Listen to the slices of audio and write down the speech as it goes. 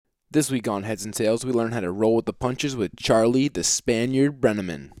This week on Heads and Tails, we learn how to roll with the punches with Charlie the Spaniard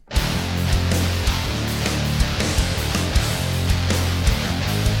Brenneman.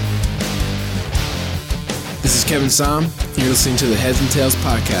 This is Kevin Som. You're listening to the Heads and Tails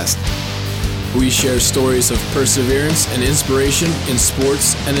podcast. We share stories of perseverance and inspiration in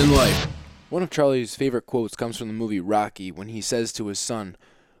sports and in life. One of Charlie's favorite quotes comes from the movie Rocky when he says to his son,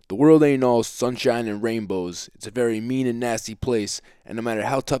 "The world ain't all sunshine and rainbows. It's a very mean and nasty place, and no matter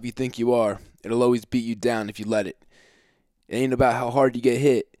how tough you think you are, it'll always beat you down if you let it. It ain't about how hard you get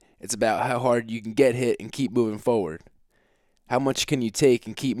hit. It's about how hard you can get hit and keep moving forward. How much can you take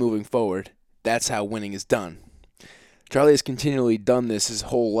and keep moving forward? That's how winning is done." Charlie has continually done this his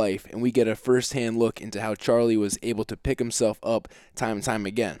whole life, and we get a first-hand look into how Charlie was able to pick himself up time and time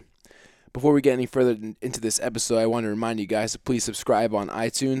again. Before we get any further into this episode, I want to remind you guys to please subscribe on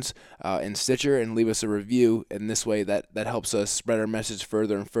iTunes and Stitcher and leave us a review. And this way, that helps us spread our message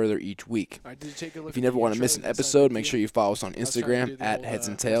further and further each week. If you never want to miss an episode, make sure you follow us on Instagram at Heads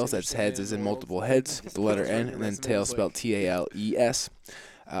and Tails. That's heads as in multiple heads, the letter N, and then tails spelled Tales.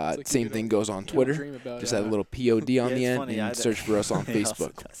 Same thing goes on Twitter. Just add a little POD on the end and search for us on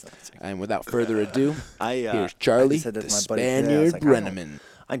Facebook. And without further ado, here's Charlie the Spaniard Brenneman.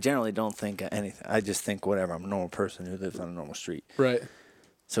 I generally don't think anything. I just think whatever. I'm a normal person who lives on a normal street. Right.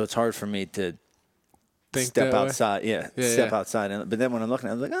 So it's hard for me to Think step that way? outside. Step outside. But then when I'm looking,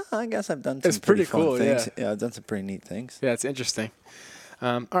 I'm like, I guess I've done some It's pretty fun cool, things. yeah. I've done some pretty neat things. Yeah, it's interesting.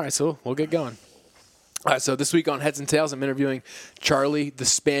 All right, so we'll get going. All right, so this week on Heads and Tails, I'm interviewing Charlie the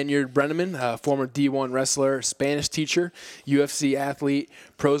Spaniard Brenneman, former D1 wrestler, Spanish teacher, UFC athlete,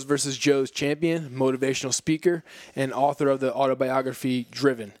 Pros vs. Joes champion, motivational speaker, and author of the autobiography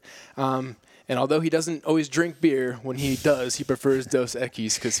Driven. And although he doesn't always drink beer, when he does, he prefers Dos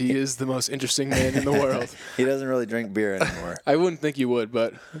Equis because he is the most interesting man in the world. He doesn't really drink beer anymore. I wouldn't think you would,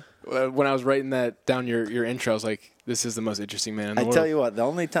 but when I was writing that down your intro, I was like, this is the most interesting man in the world. I tell you what, the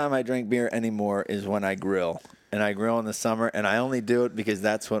only time I drink beer anymore is when I grill. And I grill in the summer, and I only do it because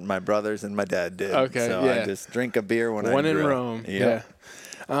that's what my brothers and my dad did. Okay, so yeah. I just drink a beer when I grill. One in Rome, yeah.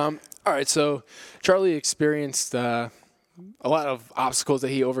 All right, so Charlie experienced a lot of obstacles that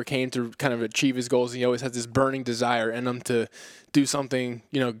he overcame to kind of achieve his goals. He always has this burning desire in him to do something,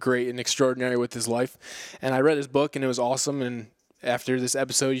 great and extraordinary with his life. And I read his book, and it was awesome. And after this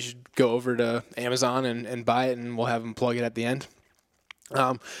episode, you should go over to Amazon and buy it, and we'll have him plug it at the end.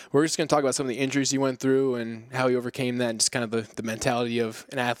 We're just going to talk about some of the injuries he went through and how he overcame that, and just kind of the mentality of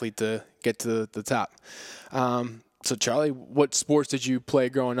an athlete to get to the top. So, Charlie, what sports did you play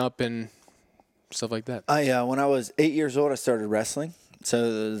growing up and stuff like that? When I was 8 years old, I started wrestling.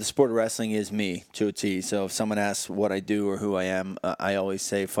 So the sport of wrestling is me to a T. So if someone asks what I do or who I am, I always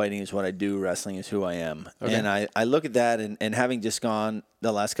say fighting is what I do, wrestling is who I am. Okay. And I look at that, and having just gone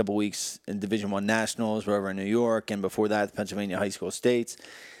the last couple of weeks in Division I Nationals, where over in New York, and before that, the Pennsylvania High School States,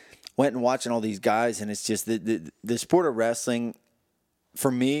 went and watching all these guys, and it's just the sport of wrestling,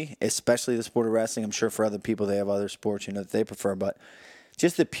 for me, especially the sport of wrestling, I'm sure for other people they have other sports that they prefer, but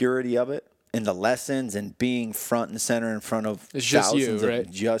just the purity of it. And the lessons and being front and center in front of it's just thousands you, right?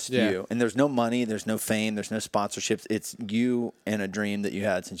 of just you. And there's no money, there's no fame, there's no sponsorships. It's you and a dream that you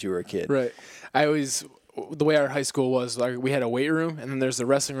had since you were a kid. Right. The way our high school was, like, we had a weight room, and then there's the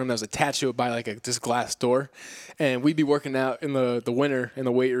wrestling room that was attached to it by this glass door. And we'd be working out in the winter in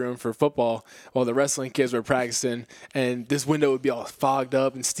the weight room for football while the wrestling kids were practicing. And this window would be all fogged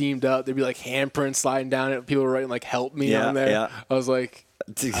up and steamed up. There'd be handprints sliding down it. People were writing help me on there. Yeah. I was like,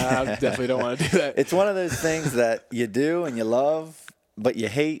 I definitely don't want to do that. It's one of those things that you do and you love, but you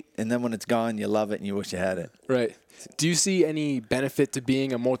hate, and then when it's gone, you love it and you wish you had it. Right. Do you see any benefit to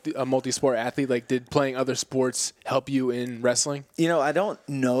being a multi-sport athlete? Like, did playing other sports help you in wrestling? I don't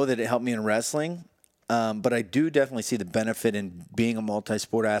know that it helped me in wrestling, but I do definitely see the benefit in being a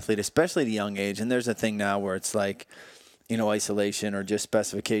multi-sport athlete, especially at a young age. And there's a thing now where it's isolation or just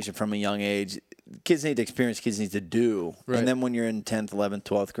specification from a young age. Kids need to experience, kids need to do. Right. And then when you're in 10th, 11th,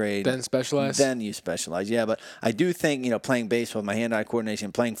 12th grade. Then specialize? Then you specialize, yeah. But I do think, playing baseball, my hand-eye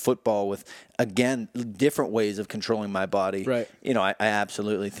coordination, playing football with, again, different ways of controlling my body. Right. I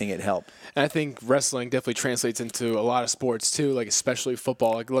absolutely think it helped. And I think wrestling definitely translates into a lot of sports, too, especially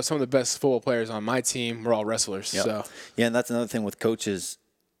football. Some of the best football players on my team were all wrestlers. Yep. So. Yeah, and that's another thing with coaches.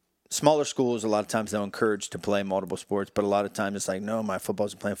 Smaller schools, a lot of times they'll encourage to play multiple sports, but a lot of times it's no, my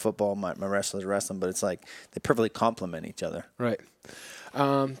football's playing football, my wrestler's wrestling, but it's they perfectly complement each other. Right.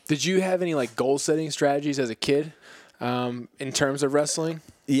 Did you have any goal-setting strategies as a kid in terms of wrestling?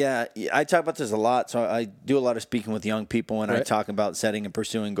 Yeah, I talk about this a lot. So I do a lot of speaking with young people when I Right. talk about setting and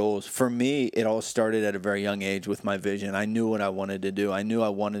pursuing goals. For me, it all started at a very young age with my vision. I knew what I wanted to do. I knew I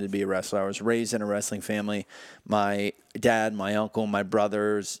wanted to be a wrestler. I was raised in a wrestling family. My dad, my uncle, my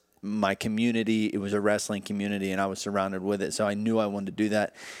brothers, my community, it was a wrestling community, and I was surrounded with it. So I knew I wanted to do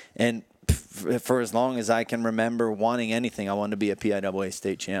that. And for as long as I can remember wanting anything, I wanted to be a PIAA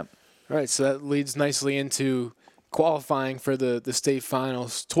state champ. All right, so that leads nicely into qualifying for the state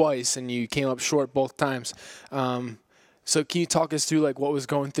finals twice, and you came up short both times. So can you talk us through like what was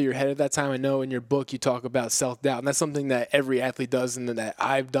going through your head at that time? I know in your book you talk about self-doubt, and that's something that every athlete does and that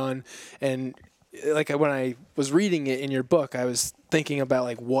I've done. And like when I was reading it in your book, I was thinking about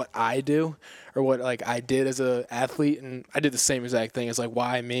like what I do or what like I did as a athlete, and I did the same exact thing. It's like,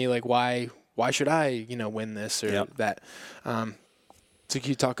 why me? Like why should I win this or that? So can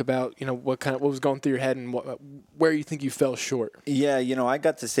you talk about, what was going through your head and where you think you fell short? Yeah, I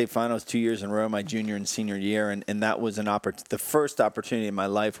got to state finals 2 years in a row, my junior and senior year, and that was the first opportunity in my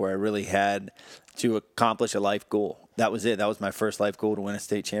life where I really had to accomplish a life goal. That was it. That was my first life goal, to win a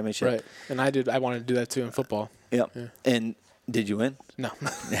state championship. Right, and I wanted to do that too in football. Yep. Yeah. And did you win? No.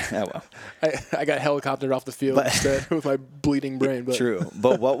 Yeah, well. I got helicoptered off the field instead with my bleeding brain. But. True.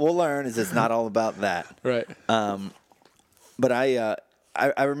 But what we'll learn is it's not all about that. Right. But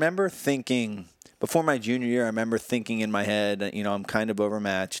I remember thinking, before my junior year, I remember thinking in my head, I'm kind of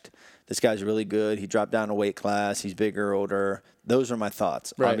overmatched. This guy's really good. He dropped down a weight class. He's bigger, older. Those were my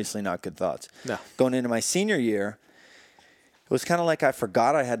thoughts. Right. Obviously not good thoughts. No. Going into my senior year, it was kind of like I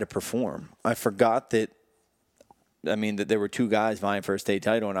forgot I had to perform. I forgot that there were two guys vying for a state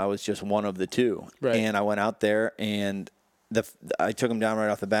title, and I was just one of the two. Right. And I went out there, and I took him down right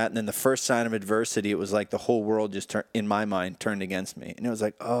off the bat, and then the first sign of adversity, it was like the whole world just in my mind turned against me, and it was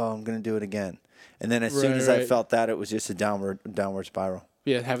like, oh, I'm going to do it again. And then as soon as I felt that, it was just a downward spiral.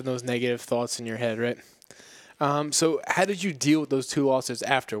 Yeah, having those negative thoughts in your head, right? So how did you deal with those two losses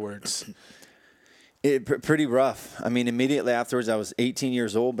afterwards? Pretty rough. Immediately afterwards, I was 18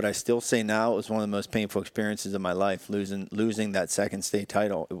 years old, but I still say now it was one of the most painful experiences of my life, losing that second state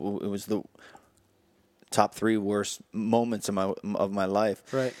title. It was the top 3 worst moments of my life.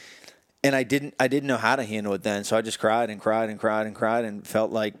 Right. And I didn't know how to handle it then, so I just cried and cried and cried and cried and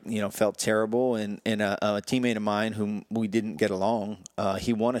felt terrible. And a teammate of mine whom we didn't get along,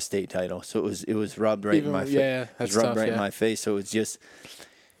 he won a state title, so it was rubbed right in my face. Yeah, that's tough, in my face. So it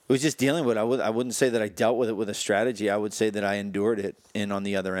was just dealing with it. I wouldn't say that I dealt with it with a strategy. I would say that I endured it, and on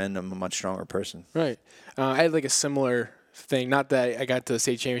the other end, I'm a much stronger person. Right. I had like a similar thing. Not that I got to the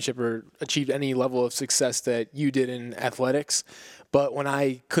state championship or achieved any level of success that you did in athletics, but when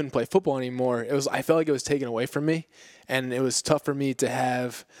I couldn't play football anymore, I felt like it was taken away from me, and it was tough for me to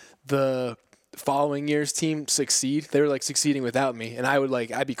have the following year's team succeed. They were like succeeding without me, and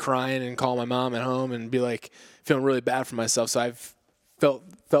I'd be crying and call my mom at home and be like feeling really bad for myself. So I've felt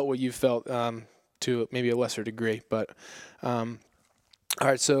what you felt to maybe a lesser degree, but. All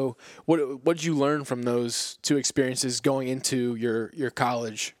right, so what did you learn from those two experiences going into your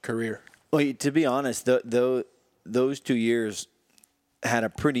college career? Well, to be honest, those 2 years had a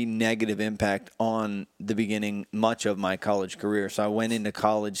pretty negative impact on the beginning, much of my college career. So I went into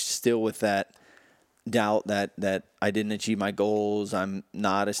college still with that doubt that I didn't achieve my goals, I'm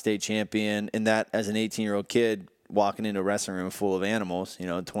not a state champion, and that as an 18-year-old kid walking into a wrestling room full of animals,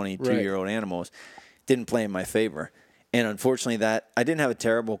 22-year-old animals, didn't play in my favor. And unfortunately, I didn't have a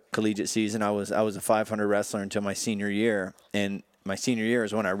terrible collegiate season. I was a 500 wrestler until my senior year, and my senior year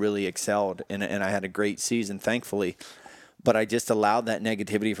is when I really excelled, and I had a great season, thankfully. But I just allowed that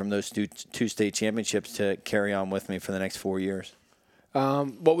negativity from those two state championships to carry on with me for the next 4 years.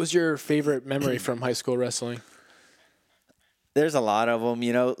 What was your favorite memory from high school wrestling? There's a lot of them.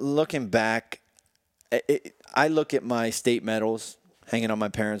 Looking back, I look at my state medals hanging on my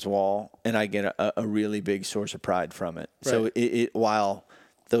parents' wall, and I get a really big source of pride from it. Right. So while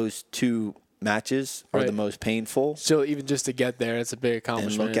those two matches are the most painful. So even just to get there, it's a big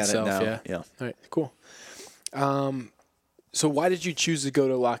accomplishment and look in itself. At it now. Yeah. All right, cool. So why did you choose to go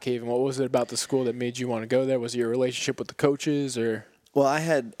to Lock Haven? What was it about the school that made you want to go there? Was it your relationship with the coaches or? Well,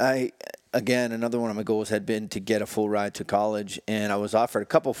 again, another one of my goals had been to get a full ride to college, and I was offered a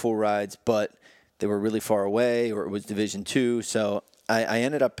couple full rides, but they were really far away, or it was Division II. So I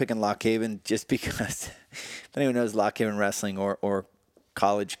ended up picking Lock Haven just because, if anyone knows Lock Haven wrestling or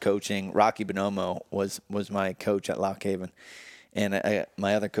college coaching, Rocky Bonomo was my coach at Lock Haven. And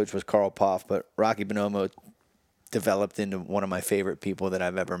my other coach was Carl Poff, but Rocky Bonomo developed into one of my favorite people that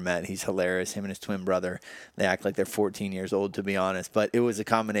I've ever met. He's hilarious. Him and his twin brother, they act like they're 14 years old, to be honest. But it was a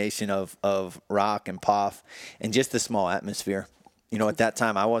combination of Rock and Poff and just the small atmosphere. you know, at that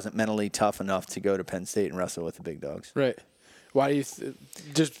time, I wasn't mentally tough enough to go to Penn State and wrestle with the big dogs. Right. Why do you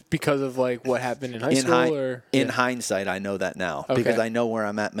just because of like what happened in high school or in hindsight, I know that now because I know where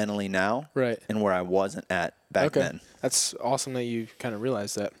I'm at mentally now, right, and where I wasn't at back then. That's awesome that you kind of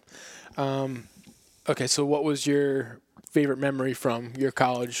realized that. Okay, so what was your favorite memory from your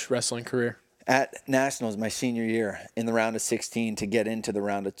college wrestling career? At Nationals, my senior year, in the round of 16 to get into the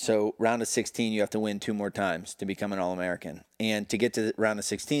round of 16, you have to win 2 more times to become an All-American. And to get to the round of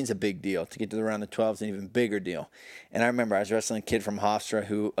 16 is a big deal. To get to the round of 12 is an even bigger deal. And I remember I was wrestling a kid from Hofstra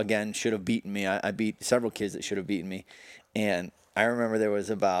who, again, should have beaten me. I beat several kids that should have beaten me. And I remember there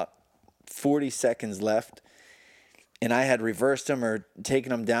was about 40 seconds left, and I had reversed him or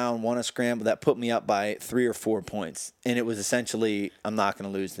taken him down, won a scramble that put me up by 3 or 4 points. And it was essentially, I'm not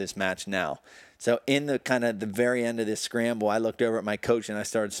going to lose this match now. So in the kind of the very end of this scramble, I looked over at my coach and I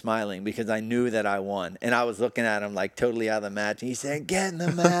started smiling because I knew that I won. And I was looking at him like totally out of the match. And he said, "Get in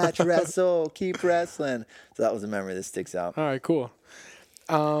the match, wrestle, keep wrestling." So that was a memory that sticks out. All right, cool.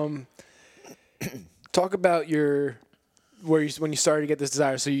 Talk about when you started to get this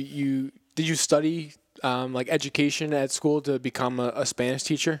desire. So did you study like education at school to become a Spanish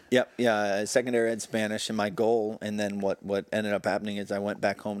teacher? Yep, yeah, secondary ed Spanish, and my goal, and then what ended up happening is I went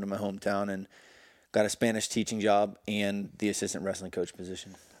back home to my hometown and got a Spanish teaching job and the assistant wrestling coach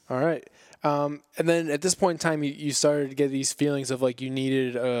position. All right. And then at this point in time, you started to get these feelings of like you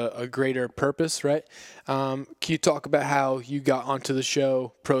needed a greater purpose, right? Can you talk about how you got onto the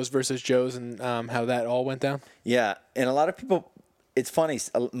show Pros versus Joes and how that all went down? Yeah, and a lot of people, it's funny,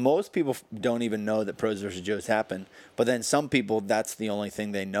 most people don't even know that Pros versus Joes happened, but then some people, that's the only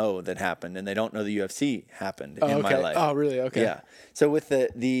thing they know that happened, and they don't know the UFC happened in my life. Oh, really? Okay. Yeah. So with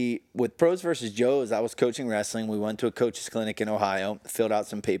with Pros versus Joes, I was coaching wrestling. We went to a coach's clinic in Ohio, filled out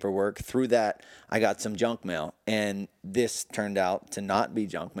some paperwork. Through that, I got some junk mail, and this turned out to not be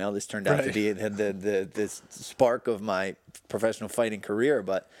junk mail. This turned out to be this spark of my professional fighting career.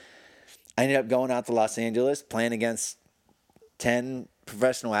 But I ended up going out to Los Angeles, playing against 10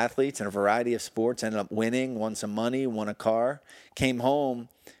 professional athletes in a variety of sports, ended up winning, won some money, won a car, came home.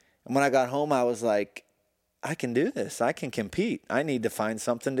 And when I got home, I was like, I can do this. I can compete. I need to find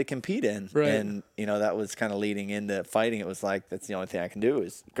something to compete in. Right. And, you know, that was kind of leading into fighting. It was like, that's the only thing I can do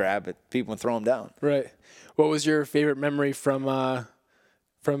is grab at people and throw them down. Right. What was your favorite memory from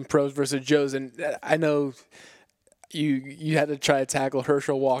Pros versus Joes? And I know you had to try to tackle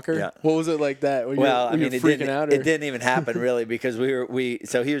Herschel Walker. Yeah. What was it like that? Were you freaking out? It didn't even happen really because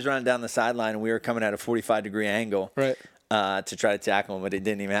so he was running down the sideline and we were coming at a 45-degree angle. Right. To try to tackle him, but it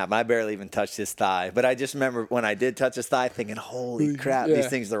didn't even happen. I barely even touched his thigh. But I just remember when I did touch his thigh thinking, holy crap, these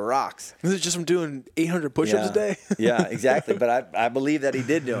things are rocks. This is just from doing 800 push-ups a day? Yeah, exactly. But I believe that he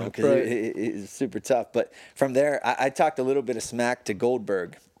did do them because it was super tough. But from there, I talked a little bit of smack to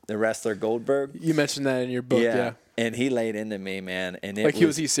Goldberg, the wrestler Goldberg. You mentioned that in your book, yeah. And he laid into me, man. And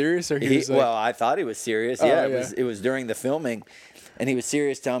was he serious? Or well, I thought he was serious. It was during the filming. And he was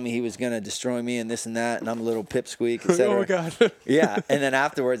serious, telling me he was going to destroy me and this and that, and I'm a little pipsqueak, et cetera. Oh, my God. Yeah. And then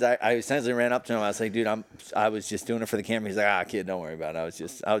afterwards, I essentially ran up to him. I was like, dude, I was just doing it for the camera. He's like, kid, don't worry about it.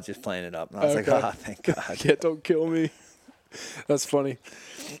 I was just playing it up. And I was like, thank God. Yeah, don't kill me. That's funny.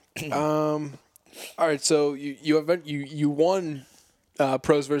 All right, so you won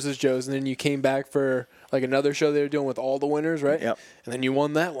Pros versus Joes, and then you came back for like another show they were doing with all the winners, right? Yep. And then you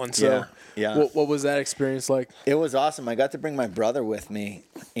won that one. So yeah. What was that experience like? It was awesome. I got to bring my brother with me,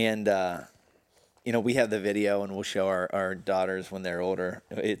 and we have the video, and we'll show our daughters when they're older.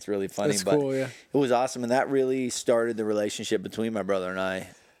 It's really funny. That's cool, yeah. It was awesome, and that really started the relationship between my brother and I.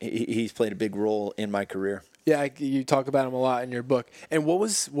 He's played a big role in my career. Yeah, you talk about him a lot in your book. And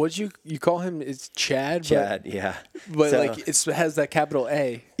what'd you call him? It's Chad? Chad, yeah. But it has that capital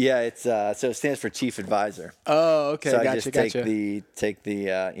A. Yeah, it's so it stands for Chief Advisor. Oh, okay, so gotcha, I just take the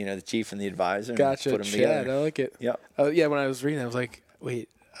the chief and the advisor and gotcha, put them Chad, together. I like it. Yep. Yeah, when I was reading, I was like, wait.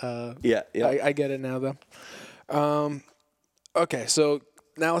 Yeah. I get it now, though. Okay, so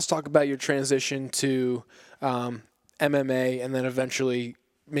now let's talk about your transition to MMA and then eventually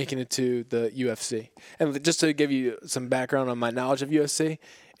making it to the UFC. And just to give you some background on my knowledge of UFC,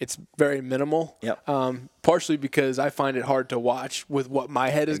 it's very minimal. Yep. Partially because I find it hard to watch with what my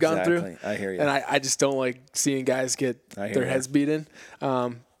head has gone through. I hear you. And I just don't like seeing guys get their heads beaten.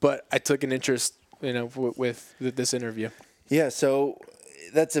 But I took an interest, with this interview. Yeah, so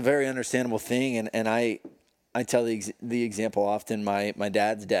that's a very understandable thing, and I tell the example often. My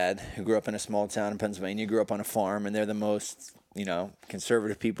dad's dad, who grew up in a small town in Pennsylvania, grew up on a farm, and they're the most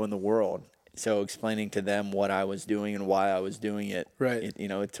conservative people in the world. So explaining to them what I was doing and why I was doing it, right?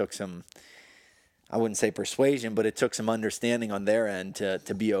 It took some. I wouldn't say persuasion, but it took some understanding on their end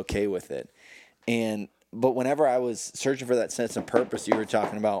to be okay with it. But whenever I was searching for that sense of purpose you were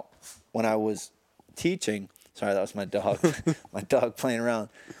talking about when I was teaching, sorry, that was my dog, my dog playing around.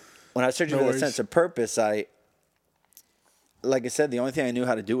 When I was searching for that sense of purpose, like I said, the only thing I knew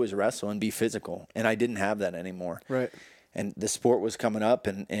how to do was wrestle and be physical, and I didn't have that anymore. Right. And the sport was coming up,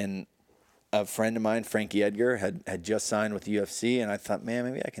 and a friend of mine, Frankie Edgar, had just signed with the UFC, and I thought, man,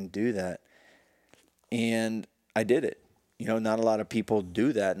 maybe I can do that. And I did it. You know, not a lot of people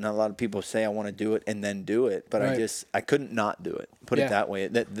do that. Not a lot of people say I want to do it and then do it, but right. I couldn't not do it. Put it that way.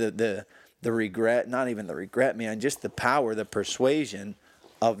 The regret, not even the regret, man, just the power, the persuasion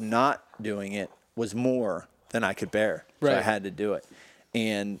of not doing it was more than I could bear. Right. So I had to do it.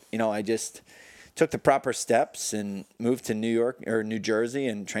 And, you know, I just took the proper steps and moved to New Jersey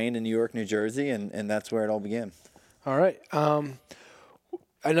and trained in New York, New Jersey, and that's where it all began. All right.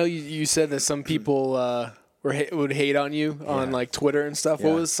 I know you said that some people would hate on you on like Twitter and stuff. Yeah.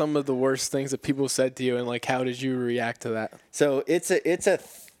 What was some of the worst things that people said to you, and like how did you react to that? So it's a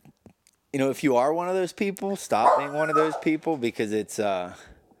you know, if you are one of those people, stop being one of those people, because it's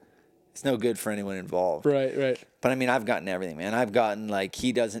no good for anyone involved. Right. But I mean, I've gotten everything, man. I've gotten like,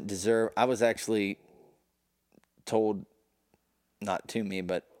 he doesn't deserve. I was actually told, not to me,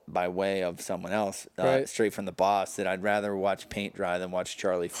 but by way of someone else, straight from the boss, that I'd rather watch paint dry than watch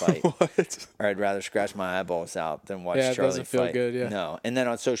Charlie fight. What? Or I'd rather scratch my eyeballs out than watch Charlie fight. Yeah, it doesn't feel good, yeah. No. And then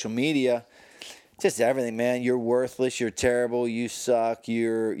on social media, just everything, man. You're worthless. You're terrible. You suck.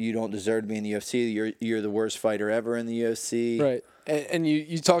 You don't deserve to be in the UFC. You're the worst fighter ever in the UFC. Right. And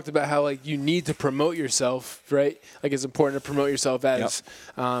you talked about how, like, you need to promote yourself, right? Like, it's important to promote yourself as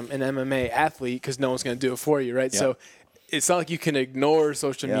an MMA athlete, because no one's going to do it for you, right? Yep. So it's not like you can ignore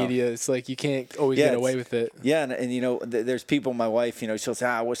social media. It's like you can't always get away with it. Yeah, and you know, there's people, my wife, you know, she'll say,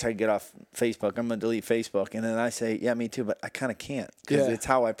 I wish I could get off Facebook. I'm going to delete Facebook. And then I say, yeah, me too, but I kind of can't, because it's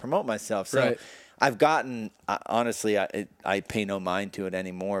how I promote myself. So I've gotten, honestly, I pay no mind to it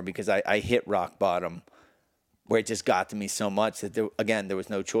anymore, because I hit rock bottom where it just got to me so much that, there was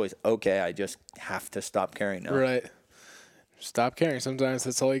no choice. Okay, I just have to stop caring now. Right. Stop caring. Sometimes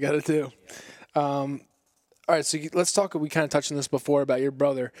that's all you got to do. All right, so let's talk. We kind of touched on this before about your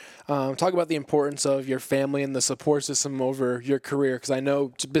brother. Talk about the importance of your family and the support system over your career, because I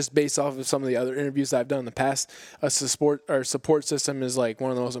know, just based off of some of the other interviews that I've done in the past, a support system is like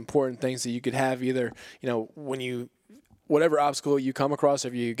one of the most important things that you could have. Either, you know, when whatever obstacle you come across,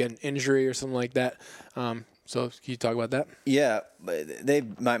 if you get an injury or something like that. So can you talk about that? Yeah,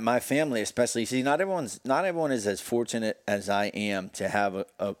 my family especially. See, not everyone is as fortunate as I am to have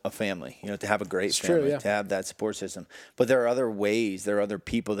a family. You know, to have a great family, to have that support system. But there are other ways. There are other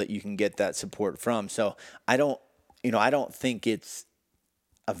people that you can get that support from. So I don't think it's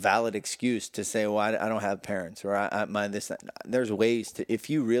a valid excuse to say, well, I don't have parents, or there's ways to, if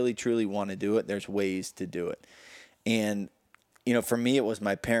you really truly want to do it, there's ways to do it. And you know, for me, it was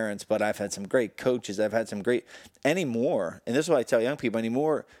my parents, but I've had some great coaches. I've had some great, anymore, and this is what I tell young people,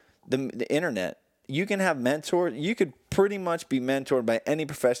 anymore, the internet, you can have mentors. You could pretty much be mentored by any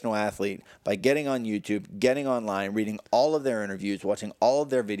professional athlete by getting on YouTube, getting online, reading all of their interviews, watching all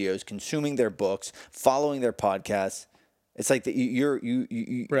of their videos, consuming their books, following their podcasts. It's like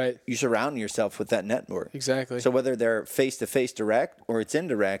you surround yourself with that network. Exactly. So whether they're face-to-face direct or it's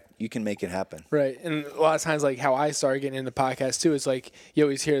indirect, you can make it happen. Right. And a lot of times, like how I started getting into podcasts too, it's like you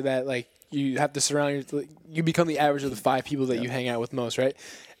always hear that, like, you have to you become the average of the 5 people that you hang out with most, right?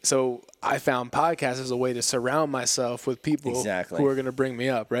 So I found podcasts as a way to surround myself with people who are going to bring me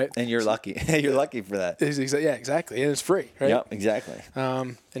up, right? And you're lucky. You're lucky for that. Yeah, exactly. And it's free, right? Yep, exactly.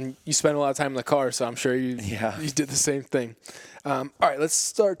 And you spend a lot of time in the car, so I'm sure you did the same thing. All right, let's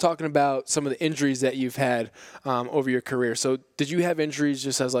start talking about some of the injuries that you've had over your career. So did you have injuries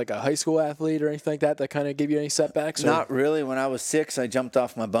just as like a high school athlete or anything like that kind of gave you any setbacks? Not really. When I was 6, I jumped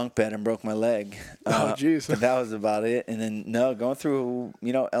off my bunk bed and broke my leg. Oh, jeez. But that was about it. And then, going through,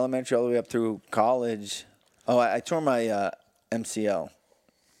 elementary all the way up through college. Oh, I tore my MCL.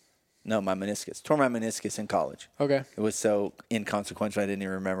 No, my meniscus. Tore my meniscus in college. Okay. It was so inconsequential I didn't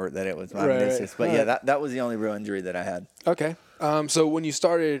even remember that it was my meniscus. But that was the only real injury that I had. Okay. So when you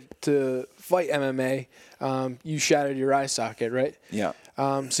started to fight MMA, you shattered your eye socket, right? Yeah.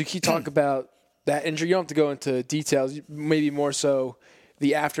 So can you talk about that injury? You don't have to go into details. Maybe more so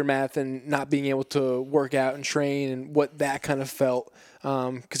the aftermath and not being able to work out and train and what that kind of felt.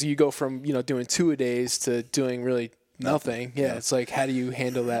 Because you go from doing 2-a-days to doing really nothing. Yeah, it's like, how do you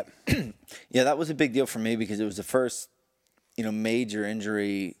handle that? Yeah, that was a big deal for me because it was the first, major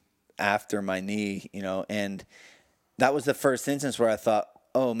injury after my knee, and that was the first instance where I thought,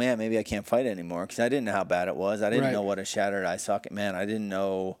 oh man, maybe I can't fight anymore, because I didn't know how bad it was. I didn't Right. know what a shattered eye socket meant. I didn't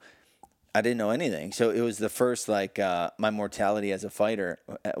know anything. So it was the first, like, my mortality as a fighter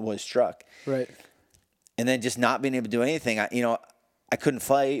was struck. Right. And then just not being able to do anything. I couldn't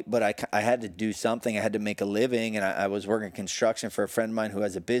fight, but I had to do something. I had to make a living, and I was working construction for a friend of mine who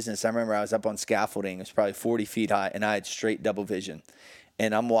has a business. I remember I was up on scaffolding. It was probably 40 feet high, and I had straight double vision.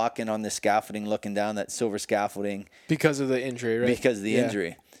 And I'm walking on the scaffolding, looking down that silver scaffolding. Because of the injury, right? Because of the Yeah.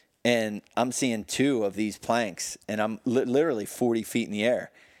 injury. And I'm seeing 2 of these planks, and I'm literally 40 feet in the air.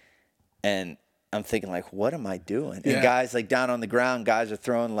 And I'm thinking, like, what am I doing? Yeah. And guys, like, down on the ground, guys are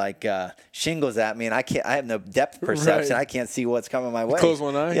throwing, like, shingles at me, and I have no depth perception. Right. I can't see what's coming my way. Close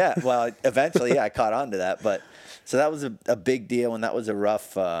one eye? Yeah, well, eventually, I caught on to that. But so that was a big deal, and that was a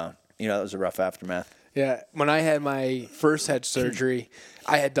rough, that was a rough aftermath. Yeah, when I had my first head surgery,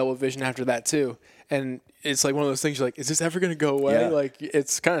 I had double vision after that too, and it's like one of those things. You're like, is this ever going to go away? Yeah. Like,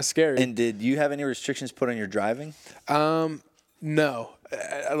 it's kind of scary. And did you have any restrictions put on your driving? No,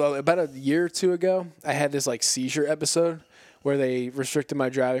 about a year or two ago, I had this like seizure episode where they restricted my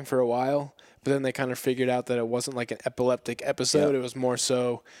driving for a while, but then they kind of figured out that it wasn't like an epileptic episode. Yeah. It was more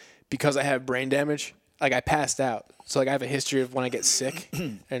so because I have brain damage. Like, I passed out. So, like, I have a history of when I get sick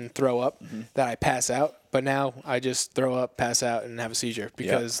and throw up that I pass out. But now I just throw up, pass out, and have a seizure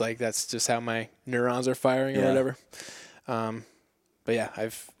because, like, that's just how my neurons are firing or Yeah. whatever. But, yeah,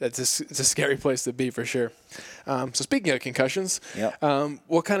 it's a scary place to be for sure. So, speaking of concussions, Yep.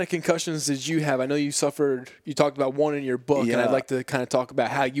 what kind of concussions did you have? I know you talked about one in your book, and Yeah. I'd like to kind of talk about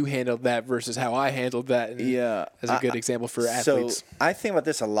how you handled that versus how I handled that as a good example for athletes. So I think about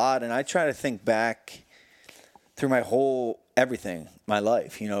this a lot, and I try to think back through my whole everything, my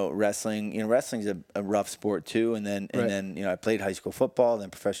life. Wrestling. Wrestling's a rough sport too. And then I played high school football,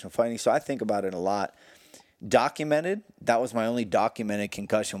 then professional fighting. So I think about it a lot. Documented. That was my only documented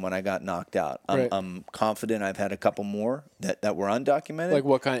concussion when I got knocked out. I'm confident I've had a couple more that were undocumented. Like,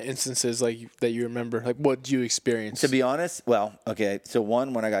 what kind of instances that you remember? Like, what did you experience? To be honest, well, okay. So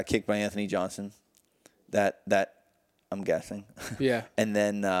one, when I got kicked by Anthony Johnson, that I'm guessing. Yeah. And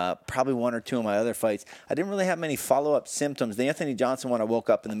then probably 1 or 2 of my other fights, I didn't really have many follow-up symptoms. The Anthony Johnson one, I woke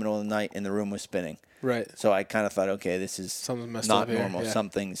up in the middle of the night and the room was spinning. Right. So I kind of thought, okay, this is Something's messed not up here, normal. yeah.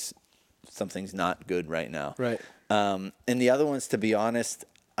 Something's not good right now. Right. And the other ones, to be honest,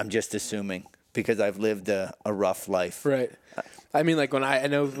 I'm just assuming because I've lived a rough life. Right. I mean, like, when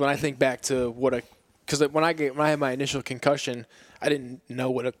I think back to because when I had my initial concussion, I didn't know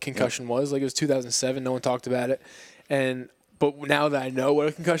what a concussion was. Like, it was 2007. No one talked about it. But now that I know what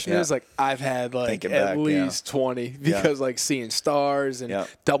a concussion is, like, I've had like Thinking at back, least 20 because like seeing stars and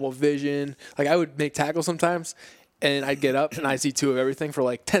double vision. Like, I would make tackles sometimes, and I'd get up and I'd see 2 of everything for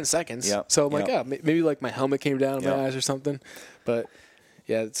like 10 seconds. So I'm like, maybe like my helmet came down in my eyes or something. But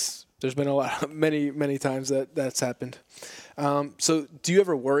yeah, there's been many times that's happened. So do you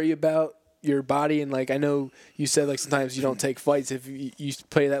ever worry about your body? And like, I know you said like sometimes you don't take fights if you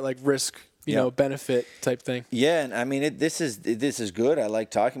play that like risk, benefit type thing. Yeah, and I mean, this is good. I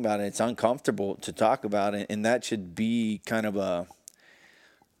like talking about it. It's uncomfortable to talk about it, and that should be kind of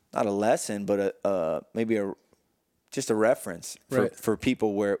not a lesson, but maybe just a reference for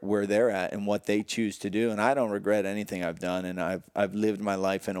people where they're at and what they choose to do. And I don't regret anything I've done, and I've lived my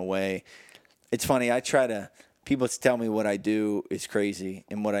life in a way. It's funny. People tell me what I do is crazy,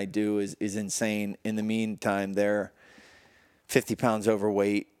 and what I do is insane. In the meantime, they're 50 pounds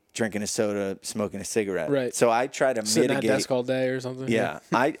overweight, drinking a soda, smoking a cigarette. Right. So I try to Sitting mitigate. at desk all day or something. Yeah.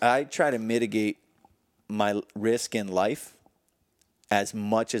 I try to mitigate my risk in life as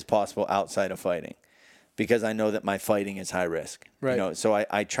much as possible outside of fighting, because I know that my fighting is high risk. Right. So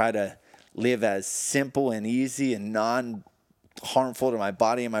I try to live as simple and easy and non-harmful to my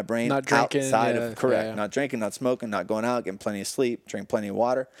body and my brain. Not drinking. Outside of correct. Yeah. Not drinking, not smoking, not going out, getting plenty of sleep, drink plenty of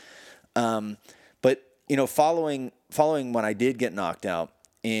water. But following when I did get knocked out,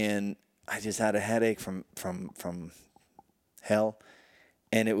 and I just had a headache from hell,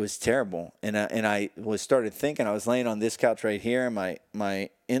 and it was terrible. And I started thinking. I was laying on this couch right here, and my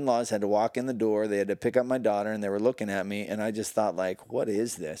in-laws had to walk in the door. They had to pick up my daughter, and they were looking at me, and I just thought, like, what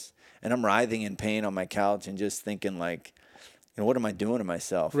is this? And I'm writhing in pain on my couch and just thinking, like, what am I doing to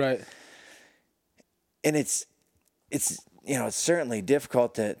myself? Right. And it's certainly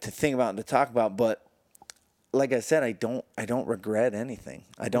difficult to think about and to talk about, but like I said, I don't regret anything.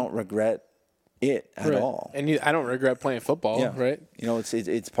 I don't regret it at all. And I don't regret playing football, right?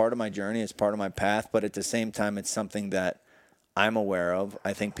 It's part of my journey. It's part of my path. But at the same time, it's something that I'm aware of.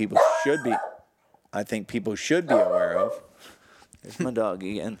 I think people should be aware of. There's my dog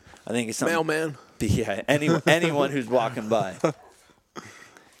again. I think it's something. Mailman. Yeah. Anyone who's walking by.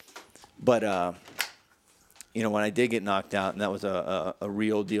 But when I did get knocked out, and that was a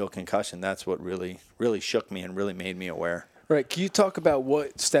real deal concussion, that's what really shook me and really made me aware. Right. Can you talk about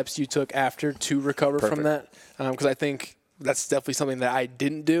what steps you took after to recover from that? Because I think that's definitely something that I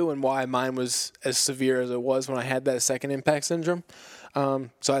didn't do, and why mine was as severe as it was when I had that second impact syndrome.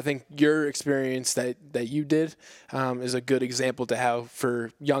 So I think your experience that you did is a good example to how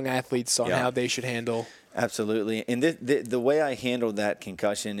for young athletes on how they should handle. Absolutely. And the way I handled that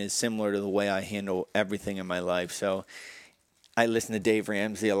concussion is similar to the way I handle everything in my life. So I listen to Dave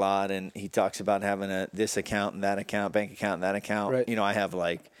Ramsey a lot, and he talks about having this account and that account, bank account and that account. Right. I have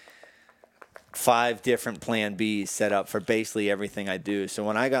like 5 different plan Bs set up for basically everything I do. So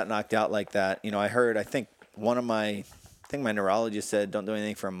when I got knocked out like that, I think my neurologist said don't do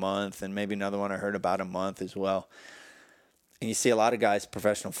anything for a month, and maybe another one I heard about a month as well. And you see a lot of guys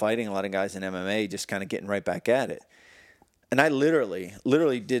professional fighting, a lot of guys in MMA just kind of getting right back at it. And I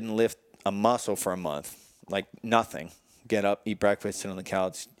literally didn't lift a muscle for a month, like nothing. Get up, eat breakfast, sit on the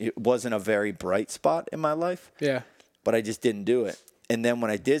couch. It wasn't a very bright spot in my life. Yeah. But I just didn't do it. And then when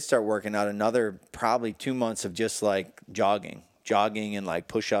I did start working out, another probably 2 months of just like jogging and like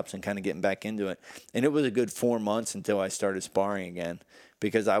push-ups and kind of getting back into it. And it was a good 4 months until I started sparring again,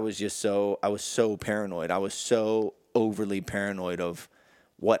 because I was so paranoid. I was so overly paranoid of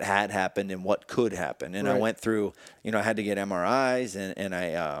what had happened and what could happen. And I went through, I had to get MRIs and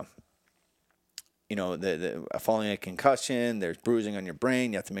I, following a concussion, there's bruising on your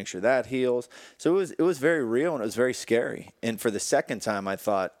brain. You have to make sure that heals. So it was very real, and it was very scary. And for the second time, I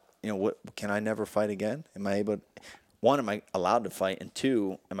thought, what, can I never fight again? Am I allowed to fight? And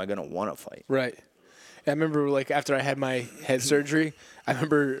 2, am I going to want to fight? Right. I remember, like, after I had my head surgery, I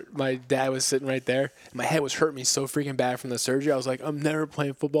remember my dad was sitting right there. My head was hurting me so freaking bad from the surgery. I was like, I'm never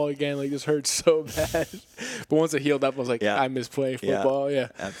playing football again. Like, this hurts so bad. But once it healed up, I was like, I miss playing football. Yeah.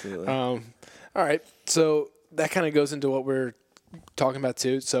 Absolutely. All right. So that kind of goes into what we're talking about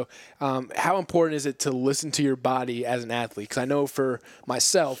too. So how important is it to listen to your body as an athlete? Because I know for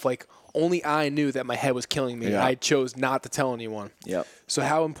myself, like, only I knew that my head was killing me. Yeah. I chose not to tell anyone. Yep. So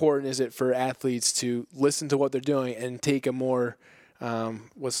how important is it for athletes to listen to what they're doing and take a more,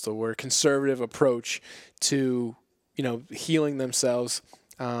 conservative approach to, healing themselves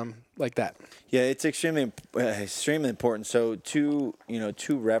like that? Yeah, it's extremely important. So two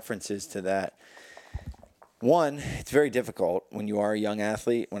references to that. One, it's very difficult when you are a young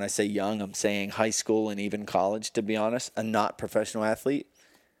athlete. When I say young, I'm saying high school and even college, to be honest, a not professional athlete.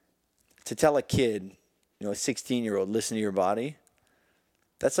 To tell a kid, a 16-year-old, listen to your body,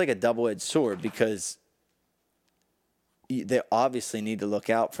 that's like a double-edged sword, because they obviously need to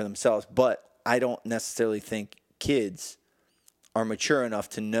look out for themselves. But I don't necessarily think kids are mature enough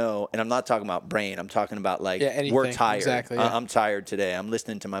to know, and I'm not talking about brain. I'm talking about like, we're tired. Exactly, yeah. I'm tired today. I'm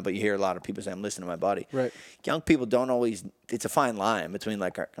listening to but you hear a lot of people say, I'm listening to my body. Right. Young people don't always, it's a fine line between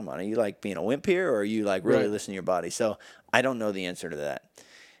like, come on, are you like being a wimp here, or are you like really listening to your body? So I don't know the answer to that.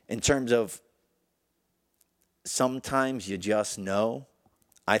 In terms of sometimes you just know,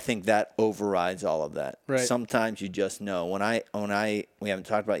 I think that overrides all of that. Right. Sometimes you just know. When we haven't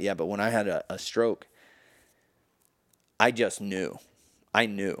talked about it yet, but when I had a stroke, I just knew. I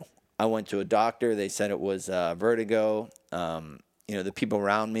knew. I went to a doctor. They said it was vertigo. The people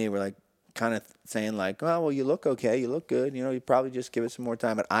around me were like kind of saying like, oh, well, you look okay. You look good. You probably just give it some more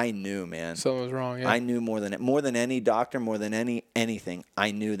time. But I knew, man. Something was wrong, yeah. I knew more than any doctor, more than anything.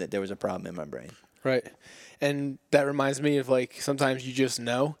 I knew that there was a problem in my brain. Right. And that reminds me of, like, sometimes you just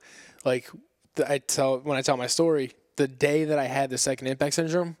know. Like, when I tell my story, the day that I had the second impact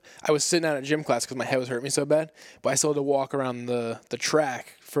syndrome, I was sitting out at gym class because my head was hurting me so bad, but I still had to walk around the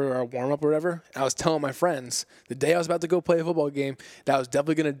track for a warm-up or whatever. I was telling my friends the day I was about to go play a football game that I was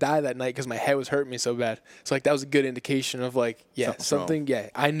definitely going to die that night because my head was hurting me so bad. So, like, that was a good indication of, like,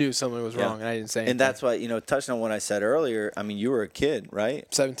 I knew something was wrong, and I didn't say anything. And that's why, touching on what I said earlier, I mean, you were a kid, right?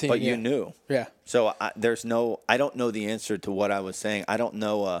 17, But you knew. Yeah. So I don't know the answer to what I was saying. I don't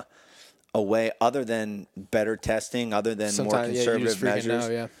know a way other than better testing, other than more conservative measures.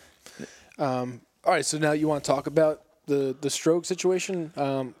 Know, all right, so now you want to talk about the stroke situation.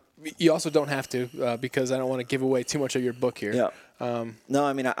 You also don't have to because I don't want to give away too much of your book here. Yeah. No,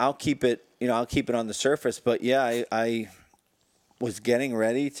 I mean, I'll keep it. I'll keep it on the surface. But yeah, I was getting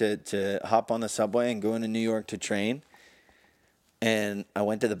ready to hop on the subway and go into New York to train. And I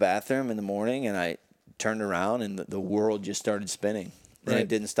went to the bathroom in the morning, and I turned around, and the world just started spinning. And it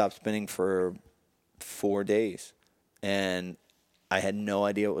didn't stop spinning for 4 days. And I had no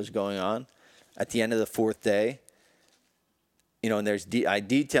idea what was going on. At the end of the 4th day, and I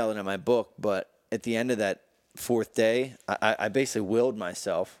detail it in my book, but at the end of that 4th day, I basically willed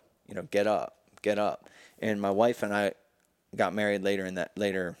myself, get up, get up. And my wife and I got married later,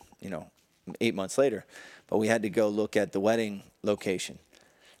 8 months later, but we had to go look at the wedding location.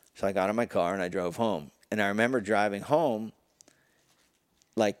 So I got in my car and I drove home. And I remember driving home,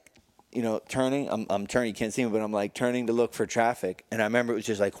 like, turning. I'm turning. You can't see me, but I'm like turning to look for traffic. And I remember it was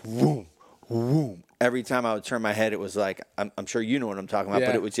just like whoom, whoom. Every time I would turn my head, it was like, I'm sure you know what I'm talking about,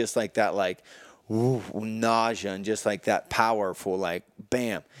 but it was just like that, like, woo, nausea, and just like that powerful, like,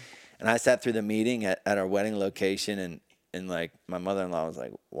 bam. And I sat through the meeting at our wedding location, and like my mother-in-law was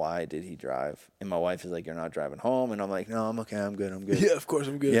like, why did he drive? And my wife is like, you're not driving home. And I'm like, no, I'm okay. I'm good. Yeah, of course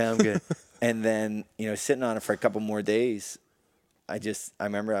I'm good. Yeah, I'm good. And then, sitting on it for a couple more days, I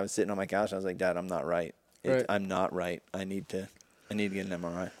remember I was sitting on my couch and I was like, Dad, I'm not right. I'm not right. I need to get an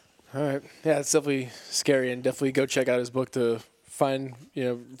MRI. All right. Yeah, it's definitely scary, and definitely go check out his book to find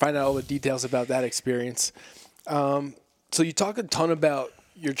out all the details about that experience. So you talk a ton about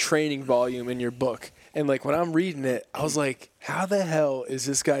your training volume in your book. And like when I'm reading it, I was like, how the hell is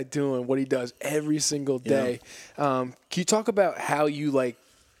this guy doing what he does every single day? Can you talk about how you like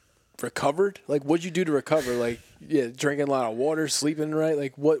recovered? Like what'd you do to recover? Like, drinking a lot of water, sleeping right?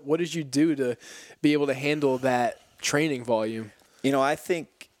 Like what did you do to be able to handle that training volume? I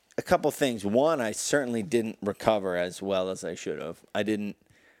think a couple things. One, I certainly didn't recover as well as I should have. I didn't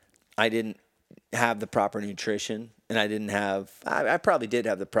have the proper nutrition, and I probably did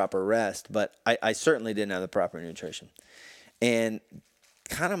have the proper rest, but I certainly didn't have the proper nutrition. And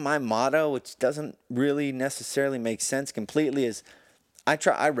kind of my motto, which doesn't really necessarily make sense completely, is I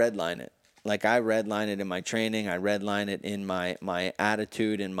redline it. Like I redline it in my training. I redline it in my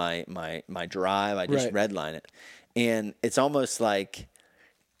attitude and my drive. I just redline it. And it's almost like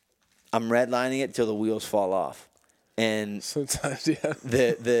I'm redlining it till the wheels fall off. And sometimes, yeah.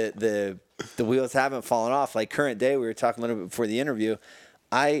 The wheels haven't fallen off. Like current day, we were talking a little bit before the interview.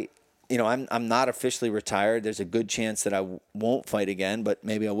 I'm not officially retired. There's a good chance that I won't fight again, but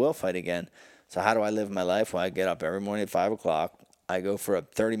maybe I will fight again. So how do I live my life? Well, I get up every morning at 5 o'clock. I go for a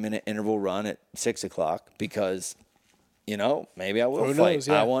 30-minute interval run at 6 o'clock because, maybe I will fight. Knows,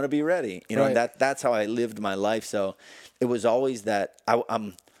 yeah. I want to be ready. That's how I lived my life. So it was always that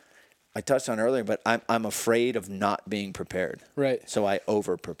I touched on earlier, but I'm afraid of not being prepared. Right. So I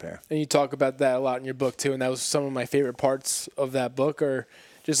over prepare. And you talk about that a lot in your book too, and that was some of my favorite parts of that book, are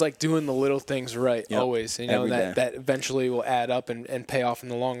just like doing the little things right always. That eventually will add up and pay off in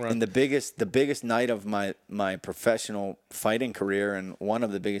the long run. And the biggest night of my professional fighting career, and one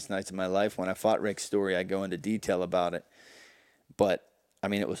of the biggest nights of my life, when I fought Rick Story, I go into detail about it. But I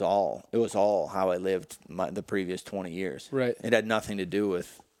mean, it was all how I lived the previous 20 years. Right. It had nothing to do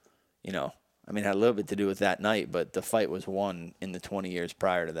with, it had a little bit to do with that night, but the fight was won in the 20 years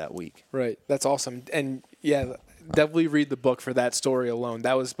prior to that week. Right. That's awesome. And yeah, definitely read the book for that story alone.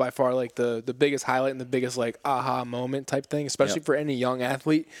 That was by far like the biggest highlight and the biggest like aha moment type thing, especially for any young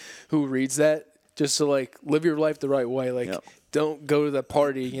athlete who reads that, just to like live your life the right way. Like don't go to the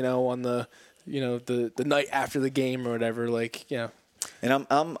party, on the, the night after the game or whatever. Like, And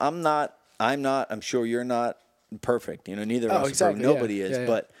I'm sure you're not perfect. Neither of us. Exactly. Nobody is.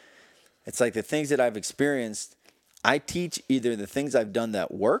 But it's like the things that I've experienced, I teach either the things I've done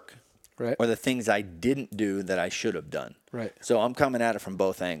that work, right, or the things I didn't do that I should have done. Right. So I'm coming at it from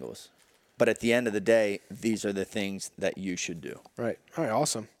both angles. But at the end of the day, these are the things that you should do. Right. All right.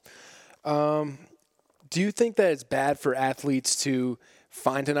 Awesome. Do you think that it's bad for athletes to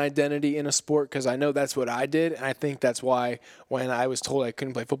find an identity in a sport? Because I know that's what I did, and I think that's why when I was told I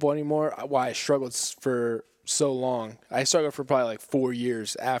couldn't play football anymore, why I struggled for so long. I struggled for probably like 4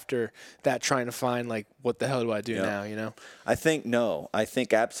 years after that, trying to find like, what the hell do I do now? I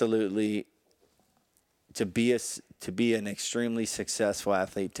think absolutely to be an extremely successful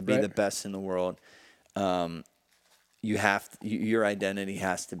athlete, to be the best in the world, your identity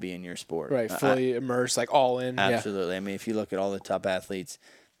has to be in your sport. Right, fully immersed, like all in. Absolutely. Yeah. I mean, if you look at all the top athletes,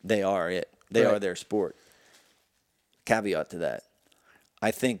 they are it. They are their sport. Caveat to that. I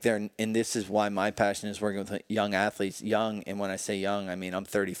think and this is why my passion is working with young athletes. Young, and when I say young, I mean I'm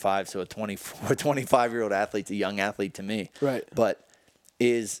 35, so a 25-year-old athlete's a young athlete to me. Right. But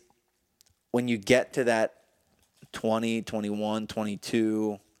is when you get to that 20, 21,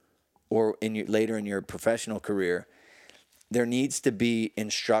 22, or later in your professional career, there needs to be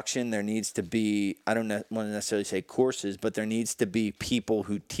instruction. There needs to be, I don't want to necessarily say courses, but there needs to be people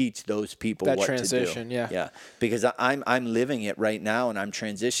who teach those people that what transition, to do. Yeah. Because I'm living it right now, and I'm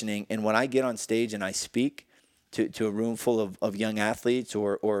transitioning. And when I get on stage and I speak to a room full of young athletes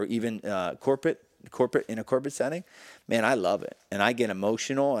or even corporate in a corporate setting, man, I love it, and I get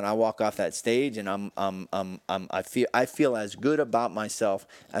emotional, and I walk off that stage, and I feel as good about myself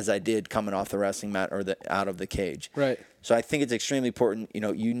as I did coming off the wrestling mat or out of the cage. Right. So I think it's extremely important.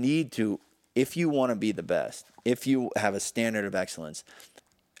 You need to, if you want to be the best, if you have a standard of excellence,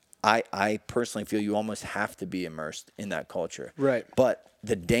 I personally feel you almost have to be immersed in that culture. Right. But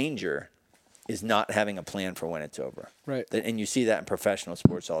the danger is not having a plan for when it's over. Right. And you see that in professional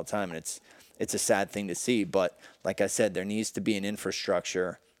sports all the time, and it's a sad thing to see. But like I said, there needs to be an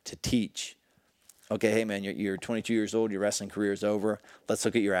infrastructure to teach. Okay, hey man, you're 22 years old. Your wrestling career is over. Let's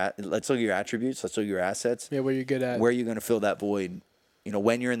look at your attributes. Let's look at your assets. Yeah, where you're good at. Where are you going to fill that void?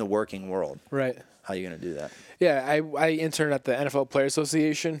 When you're in the working world. Right. How are you going to do that? Yeah, I interned at the NFL Player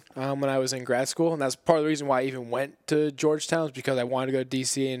Association when I was in grad school, and that's part of the reason why I even went to Georgetown, is because I wanted to go to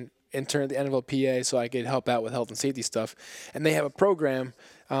DC and intern at the NFLPA so I could help out with health and safety stuff. And they have a program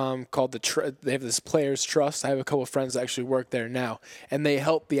called they have this Players Trust. I have a couple of friends that actually work there now, and they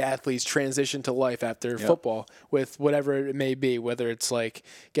help the athletes transition to life after football with whatever it may be, whether it's like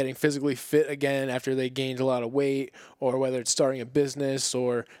getting physically fit again after they gained a lot of weight, or whether it's starting a business,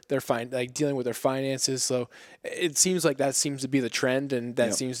 or they're dealing with their finances. So it seems like that seems to be the trend, and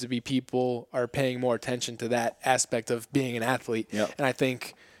that seems to be people are paying more attention to that aspect of being an athlete. And I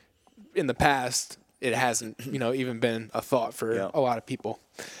think in the past, it hasn't, even been a thought for a lot of people.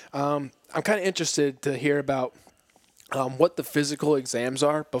 I'm kind of interested to hear about what the physical exams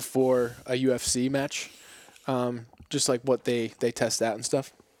are before a UFC match, just like what they test out and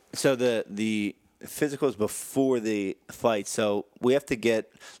stuff. So the physicals before the fight. So we have to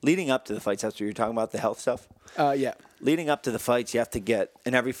get, leading up to the fights, that's what you're talking about, the health stuff? Yeah. Leading up to the fights, you have to get,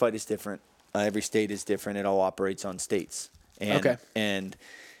 and every fight is different. Every state is different. It all operates on states. And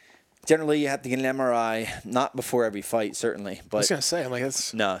generally, you have to get an MRI, not before every fight, certainly. But I was gonna say, I'm like,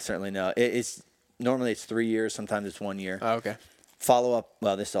 that's no, certainly no. It's normally it's 3 years, sometimes it's 1 year. oh, okay. Follow up.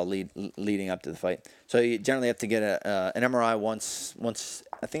 Well, this is all leading up to the fight. So you generally have to get an MRI once.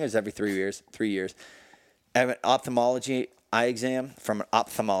 I think it was every 3 years. 3 years. Have an ophthalmology eye exam from an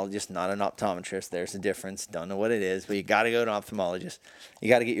ophthalmologist, not an optometrist. There's a difference. Don't know what it is, but you got to go to an ophthalmologist. You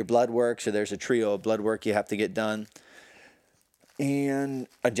got to get your blood work. So there's a trio of blood work you have to get done. And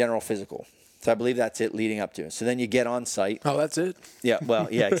a general physical. So I believe that's it leading up to it. So then you get on site. Oh, that's it? Yeah, well,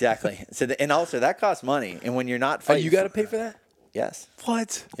 yeah, exactly. And also that costs money. And when you're not fighting, you got to pay for that? Yes.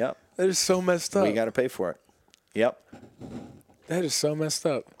 What? Yep. That is so messed up. We got to pay for it. Yep. That is so messed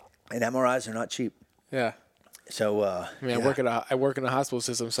up. And MRIs are not cheap. Yeah. So I work in a hospital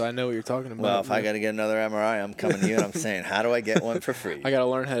system, so I know what you're talking about. Well, if I got to get another MRI, I'm coming to you and I'm saying, how do I get one for free? I got to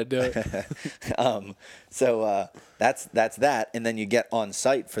learn how to do it. That's that, and then you get on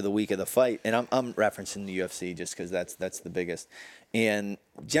site for the week of the fight, and I'm referencing the UFC just because that's the biggest. And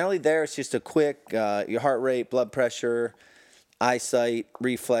generally, there it's just a quick your heart rate, blood pressure, eyesight,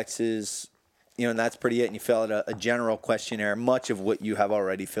 reflexes, and that's pretty it. And you fill out a general questionnaire, much of what you have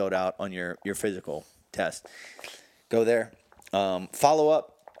already filled out on your physical test. Go there, follow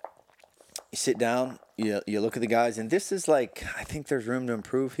up. You sit down, you look at the guys, and this is like, I think there's room to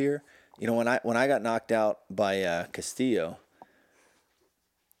improve here. When I got knocked out by Castillo,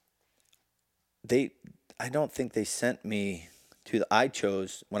 I don't think they sent me I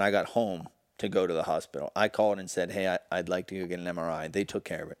chose when I got home to go to the hospital. I called and said, hey, I'd like to go get an MRI. They took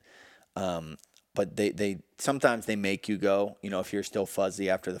care of it. But they sometimes they make you go, if you're still fuzzy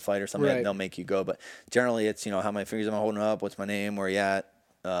after the fight or something, right. They'll make you go. But generally it's, how many fingers am I holding up? What's my name? Where you at?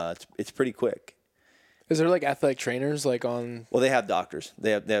 It's pretty quick. Is there like athletic trainers like on? Well, they have doctors.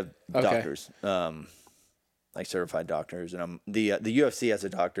 They have okay. doctors, like certified doctors. And the UFC has a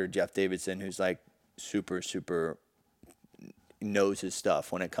doctor, Jeff Davidson, who's like super knows his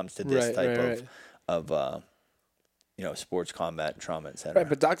stuff when it comes to this type of sports combat, trauma, etc. Right,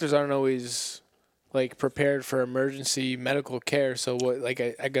 but doctors aren't always like prepared for emergency medical care. So what? Like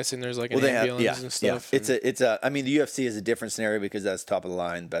I guess there's like an ambulance and stuff. Yeah. I mean, the UFC is a different scenario because that's top of the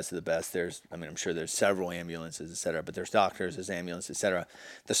line, best of the best. I'm sure there's several ambulances, etc. But there's doctors, there's ambulances, etc.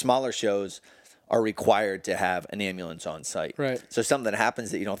 The smaller shows are required to have an ambulance on site. Right. So something that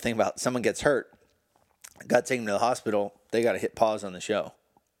happens that you don't think about. Someone gets hurt, got taken to the hospital. They got to hit pause on the show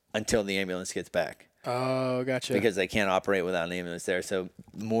until the ambulance gets back. Oh, gotcha. Because they can't operate without an ambulance there. So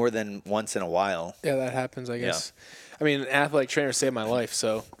more than once in a while. Yeah, that happens, I guess. Yeah. I mean, an athletic trainer saved my life,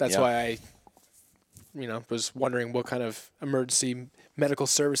 so that's why I, was wondering what kind of emergency medical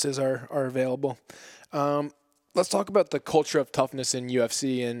services are available. Let's talk about the culture of toughness in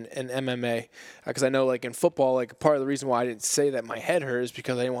UFC and MMA, because I know, like in football, like part of the reason why I didn't say that my head hurt is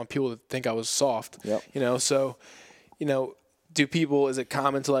because I didn't want people to think I was soft. Yep. is it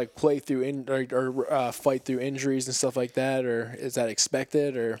common to like play through or fight through injuries and stuff like that, or is that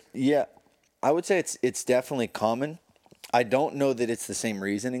expected? Or Yeah, I would say it's definitely common. I don't know that it's the same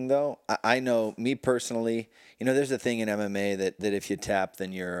reasoning though. I know me personally. There's a thing in MMA that if you tap,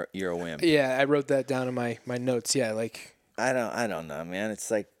 then you're a wimp. yeah, I wrote that down in my notes. Yeah, like I don't know, man. It's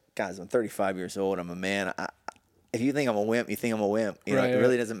like, guys, I'm 35 years old. I'm a man. If you think I'm a wimp, you think I'm a wimp. It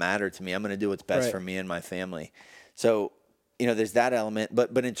really doesn't matter to me. I'm going to do what's best for me and my family. So, there's that element.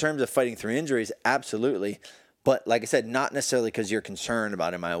 But in terms of fighting through injuries, absolutely. But like I said, not necessarily because you're concerned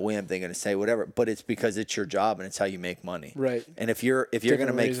about, am I a wimp? They're going to say whatever. But it's because it's your job and it's how you make money. Right. And if you're going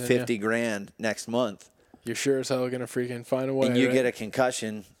to make 50 grand next month, you're sure as hell going to freaking find a way. and you get a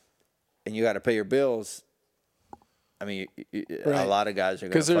concussion, and you got to pay your bills. I mean, a lot of guys are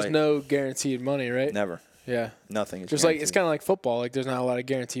going to fight. Because there's no guaranteed money, right? Never. Yeah. Nothing is just guaranteed. like it's kind of like football. Like there's not a lot of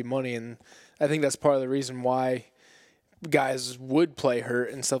guaranteed money, and I think that's part of the reason why guys would play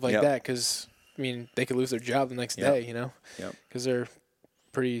hurt and stuff like that. Because I mean, they could lose their job the next day, because they're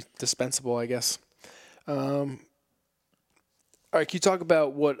pretty dispensable, I guess. All right, can you talk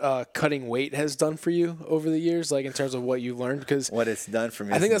about what cutting weight has done for you over the years, like in terms of what you learned? Because what it's done for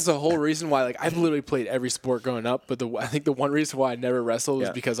me. I think that's the whole reason why. Like I've literally played every sport growing up, but I think the one reason why I never wrestled was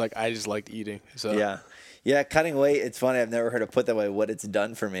because like I just liked eating. So yeah, cutting weight. It's funny. I've never heard it put that way. What it's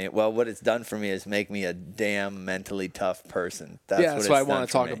done for me. Well, what it's done for me is make me a damn mentally tough person. That's what I want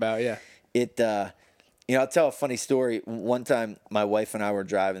to talk about. Yeah. It. I'll tell a funny story. One time, my wife and I were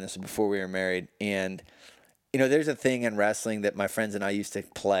driving. This was before we were married, and there's a thing in wrestling that my friends and I used to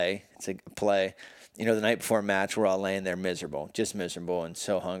play. It's a play. The night before a match, we're all laying there just miserable and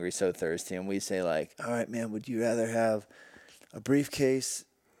so hungry, so thirsty. And we say like, all right, man, would you rather have a briefcase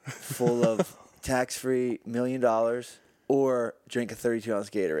full of tax-free $1 million or drink a 32-ounce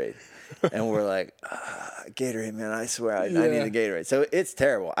Gatorade? And we're like, Gatorade, man, I swear I need a Gatorade. So it's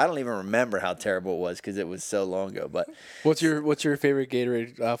terrible. I don't even remember how terrible it was because it was so long ago. But what's your favorite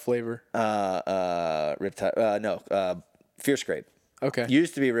Gatorade flavor? Riptide. Fierce Grape. Okay.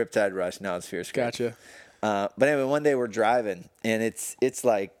 Used to be Riptide Rush. Now it's Fierce Grape. Gotcha. But anyway, one day we're driving and it's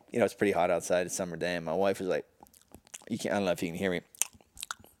like it's pretty hot outside. It's summer day, and my wife was like, I don't know if you can hear me.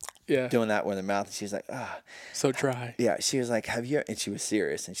 Yeah. Doing that with her mouth, and she's like, so dry. Yeah, she was like, and she was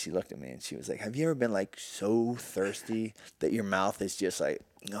serious, and she looked at me, and she was like, have you ever been like so thirsty that your mouth is just like,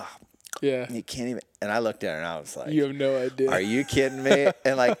 yeah, you can't even? And I looked at her, and I was like, you have no idea. Are you kidding me?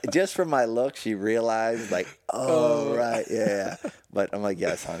 And like, just from my look, she realized like, right, yeah. But I'm like,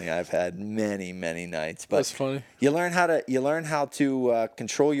 yes, honey, I've had many, many nights. But that's funny. You learn how to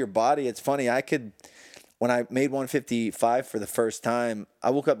control your body. It's funny. When I made 155 for the first time,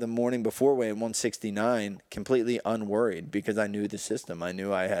 I woke up the morning before weighing 169 completely unworried because I knew the system. I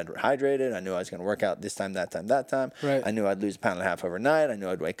knew I had hydrated. I knew I was going to work out this time, that time, that time. Right. I knew I'd lose 1.5 pounds overnight. I knew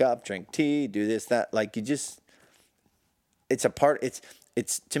I'd wake up, drink tea, do this, that. Like it's a part.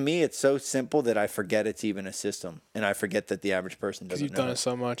 It's to me, it's so simple that I forget it's even a system, and I forget that the average person doesn't know. Because you've done it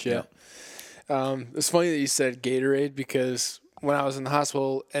so much, yeah. It's funny that you said Gatorade because when I was in the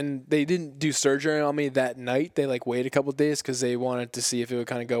hospital and they didn't do surgery on me that night, they like waited a couple of days because they wanted to see if it would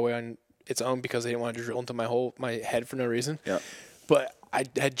kind of go away on its own because they didn't want to drill into my head for no reason. Yeah. But I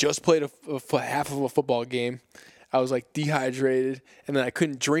had just played half of a football game. I was like dehydrated, and then I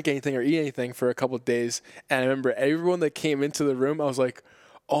couldn't drink anything or eat anything for a couple of days. And I remember everyone that came into the room, I was like,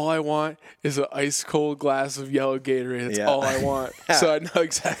 all I want is an ice cold glass of yellow Gatorade. That's all I want. So I know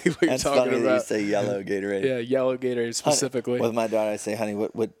exactly what you're talking about. That's funny that you say yellow Gatorade. Yeah, yellow Gatorade specifically. With my daughter, I say, honey,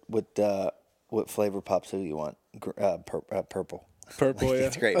 what flavor popsicle do you want? Purple. Purple, yeah.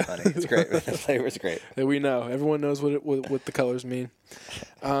 It's great, honey. It's great. The flavor's great. We know. Everyone knows what the colors mean.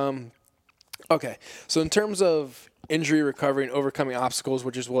 Okay, so in terms of injury recovery and overcoming obstacles,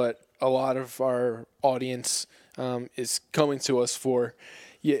 which is what a lot of our audience is coming to us for,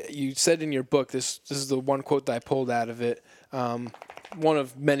 you said in your book, this is the one quote that I pulled out of it, one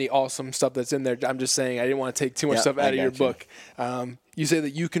of many awesome stuff that's in there. I'm just saying I didn't want to take too much stuff out of your book. You say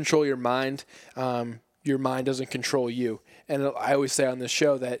that you control your mind doesn't control you. And I always say on this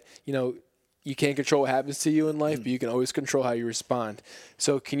show that, you can't control what happens to you in life, but you can always control how you respond.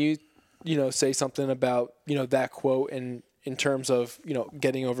 So can you, say something about, that quote and in terms of,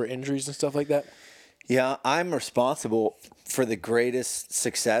 getting over injuries and stuff like that? Yeah, I'm responsible for the greatest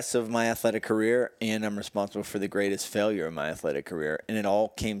success of my athletic career, and I'm responsible for the greatest failure of my athletic career. And it all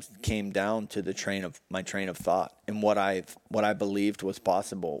came down to the train of thought and what I believed was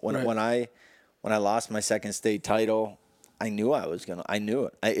possible. When I lost my second state title, I knew I knew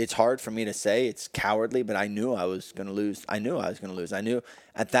it. It's hard for me to say, it's cowardly, but I knew I was going to lose. I knew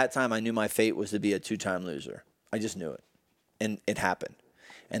at that time, I knew my fate was to be a 2-time loser. I just knew it. and it happened.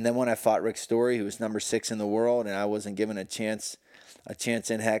 And then when I fought Rick Story, who was number 6 in the world, and I wasn't given a chance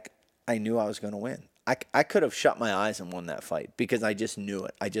in heck, I knew I was going to win. I could have shut my eyes and won that fight because I just knew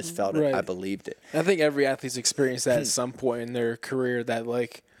it. I just felt it. I believed it. I think every athlete's experienced that at some point in their career, that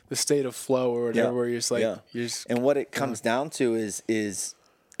like the state of flow or whatever, where you're just like, you're just, and what it comes down to is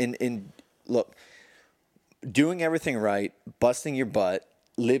look, doing everything right, busting your butt,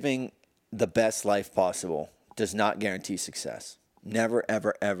 living the best life possible does not guarantee success. Never,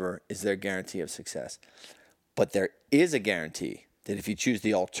 ever, ever is there a guarantee of success. But there is a guarantee that if you choose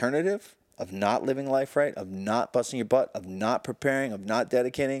the alternative of not living life right, of not busting your butt, of not preparing, of not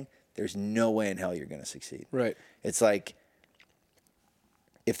dedicating, there's no way in hell you're going to succeed. Right. It's like,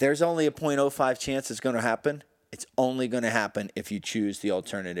 if there's only a 0.05 chance it's going to happen, it's only going to happen if you choose the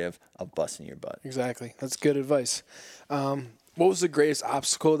alternative of busting your butt. Exactly. That's good advice. What was the greatest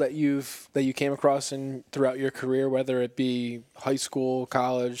obstacle that you came across throughout your career, whether it be high school,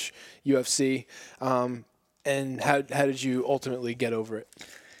 college, UFC, and how did you ultimately get over it?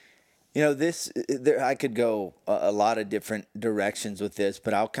 You know, I could go a lot of different directions with this,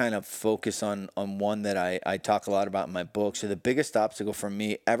 but I'll kind of focus on one that I talk a lot about in my book. So the biggest obstacle for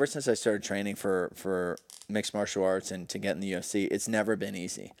me, ever since I started training for mixed martial arts and to get in the UFC, it's never been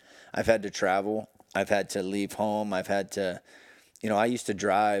easy. I've had to travel. I've had to leave home. I've had to, I used to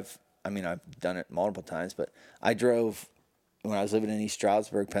drive. I mean, I've done it multiple times, but I drove. When I was living in East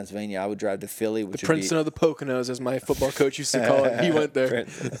Stroudsburg, Pennsylvania, I would drive to Philly, which the Princeton of the Poconos, as my football coach used to call it. He went there.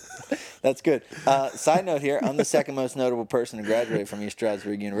 That's good. Side note here, I'm the second most notable person to graduate from East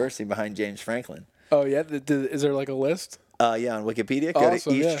Stroudsburg University behind James Franklin. Oh, yeah? Is there like a list? Yeah, on Wikipedia. Go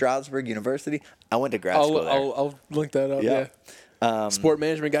to East Stroudsburg University. I went to grad school there. I'll link that up, yeah. Sport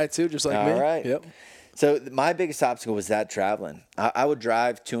management guy, too, just like me. All right. Yep. So my biggest obstacle was that traveling. I would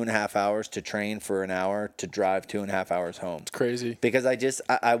drive 2.5 hours to train for an hour to drive 2.5 hours home. It's crazy. Because I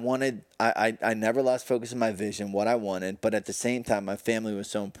never lost focus on my vision, what I wanted, but at the same time, my family was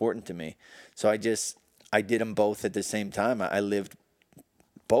so important to me. So I did them both at the same time. I lived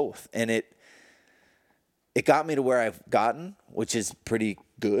both. And it got me to where I've gotten, which is pretty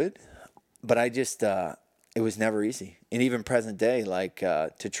good. But it was never easy. And even present day, like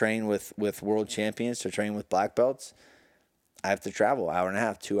to train with world champions, to train with black belts, I have to travel 1.5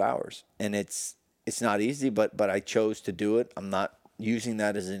 hours, 2 hours. And it's not easy, but I chose to do it. I'm not using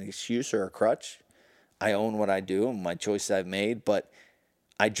that as an excuse or a crutch. I own what I do and my choices I've made, but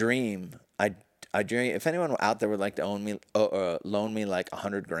I dream. I dream. If anyone out there would like to loan me like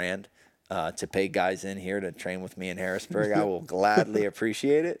 $100,000 to pay guys in here to train with me in Harrisburg, I will gladly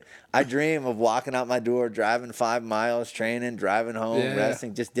appreciate it. I dream of walking out my door, driving 5 miles, training, driving home,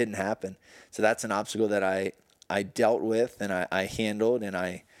 resting. Just didn't happen. So that's an obstacle that I dealt with and I handled and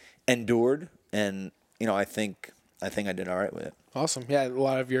I endured. And, I think I did all right with it. Awesome. Yeah, a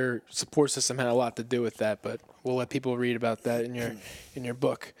lot of your support system had a lot to do with that, but we'll let people read about that in your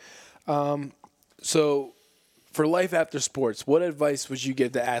book. So for life after sports, what advice would you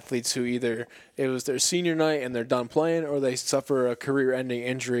give to athletes who either it was their senior night and they're done playing, or they suffer a career-ending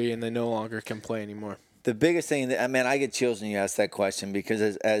injury and they no longer can play anymore? The biggest thing, I get chills when you ask that question, because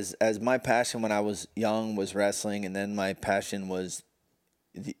as my passion when I was young was wrestling, and then my passion was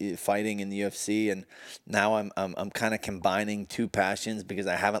fighting in the UFC, and now I'm kind of combining two passions because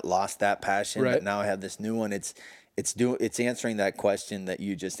I haven't lost that passion, but now I have this new one. It's answering that question that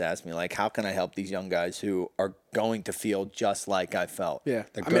you just asked me, like, how can I help these young guys who are going to feel just like I felt? Yeah,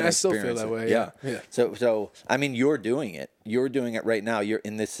 I still feel that way. Yeah. So you're doing it. You're doing it right now. I'll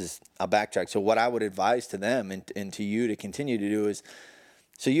backtrack. So what I would advise to them and to you to continue to do is,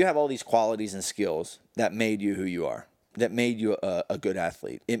 so you have all these qualities and skills that made you who you are, that made you a good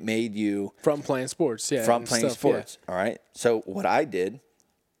athlete. It made you from playing sports. Yeah, from playing sports. Yeah. All right. So what I did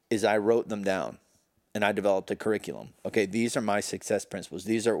is I wrote them down. And I developed a curriculum. Okay, these are my success principles.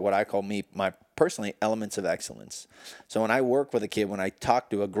 These are what I call my personally elements of excellence. So when I work with a kid, when I talk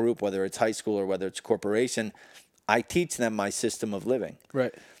to a group, whether it's high school or whether it's corporation, I teach them my system of living.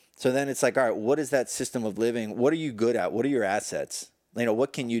 Right. So then it's like, all right, what is that system of living? What are you good at? What are your assets?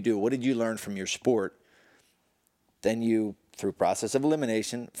 What can you do? What did you learn from your sport? Then you, through process of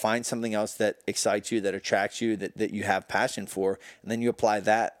elimination, find something else that excites you, that attracts you, that you have passion for, and then you apply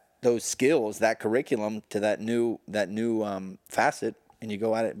those skills, that curriculum to that new facet, and you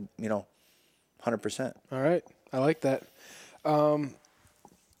go at it, 100%. All right. I like that.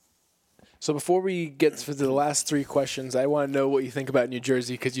 So before we get to the last 3 questions, I want to know what you think about New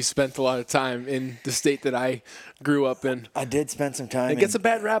Jersey, because you spent a lot of time in the state that I grew up in. I did spend some time. It gets a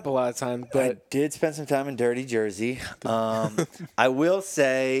bad rap a lot of times, but I did spend some time in dirty Jersey. I will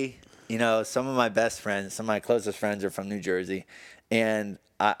say, You know, some of my best friends, some of my closest friends are from New Jersey, and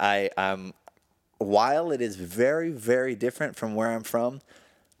I'm while it is very, very different from where I'm from,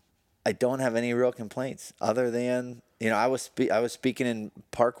 I don't have any real complaints other than, you know, I was speaking in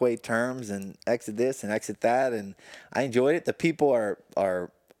Parkway terms and exit this and exit that, and I enjoyed it. The people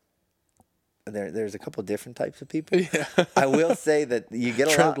are there's a couple different types of people. Yeah. I will say that you get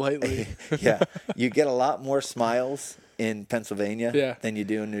a Tread lot lightly. yeah, you get a lot more smiles in Pennsylvania Yeah. than you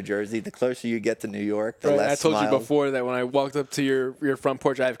do in New Jersey. The closer you get to New York, the Right. less I told smiles. you before that when I walked up to your front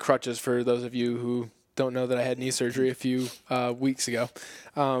porch, I have crutches for those of you who don't know that I had knee surgery a few weeks ago.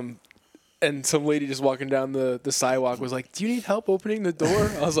 And some lady just walking down the sidewalk was like, "Do you need help opening the door?"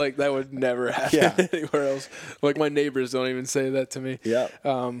 I was like, "That would never happen Yeah. anywhere else." Like my neighbors don't even say that to me. Yeah.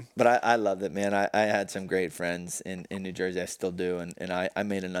 But I loved it, man. I had some great friends in New Jersey. I still do. And I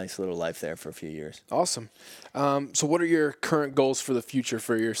made a nice little life there for a few years. Awesome. So what are your current goals for the future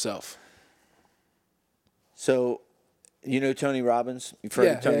for yourself? So, you know Tony Robbins? You've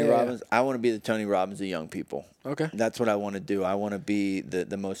heard of Tony yeah. Robbins? I want to be the Tony Robbins of young people. Okay. That's what I want to do. I want to be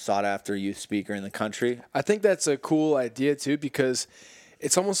the most sought after youth speaker in the country. I think that's a cool idea too, because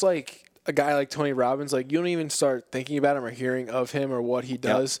it's almost like a guy like Tony Robbins, like you don't even start thinking about him or hearing of him or what he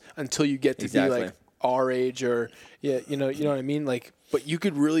does until you get to Exactly. be like our age or you know what I mean? Like, but you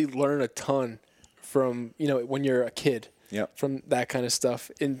could really learn a ton from, you know, when you're a kid from that kind of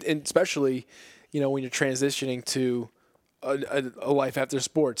stuff. And especially, you know, when you're transitioning to a life after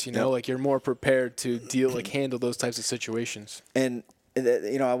sports, you know, like you're more prepared to handle those types of situations. And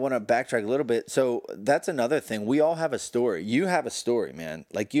you know, I want to backtrack a little bit. So that's another thing. We all have a story. You have a story, man.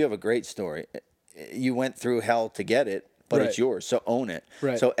 Like you have a great story. You went through hell to get it, but it's yours. So own it.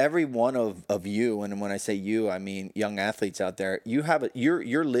 Right. So every one of you, and when I say you, I mean young athletes out there, you have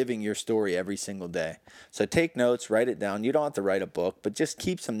you're living your story every single day. So take notes, write it down. You don't have to write a book, but just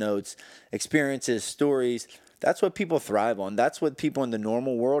keep some notes, experiences, stories. That's what people thrive on. That's what people in the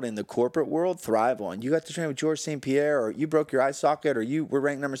normal world, in the corporate world, thrive on. You got to train with George St. Pierre, or you broke your eye socket, or you were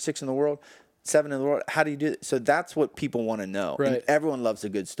ranked number 6 in the world, 7 in the world. How do you do it? So that's what people want to know. Right. And everyone loves a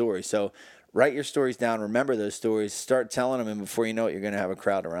good story. So write your stories down. Remember those stories. Start telling them, and before you know it, you're going to have a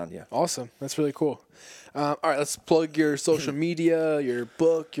crowd around you. Awesome. That's really cool. All right, let's plug your social media, your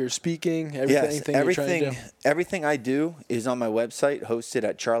book, your speaking, everything. Everything I do is on my website, hosted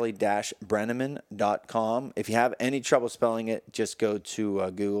at charlie-brenneman.com. If you have any trouble spelling it, just go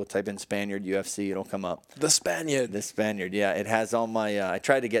to Google, type in Spaniard UFC, it'll come up. The Spaniard. The Spaniard, yeah. It has all my, I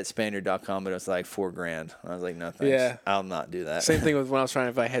tried to get Spaniard.com, but it was like $4,000. I was like, no thanks. Yeah. I'll not do that. Same thing with when I was trying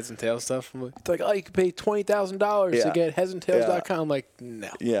to buy Heads and Tails stuff. It's like, oh, you can pay $20,000 to get headsandtails.com. I'm like,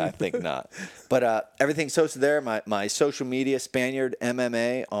 no. Yeah, I think not. But everything's hosted there. My social media, Spaniard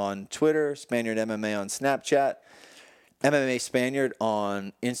MMA on Twitter, Spaniard MMA on Snapchat, MMA Spaniard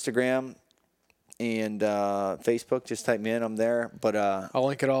on Instagram and Facebook. Just type me in. I'm there. But I'll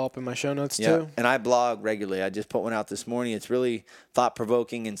link it all up in my show notes yeah, too. and I blog regularly. I just put one out this morning. It's really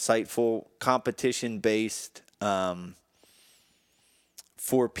thought-provoking, insightful, competition-based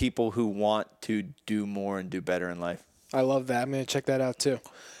for people who want to do more and do better in life. I love that. I'm going to check that out too.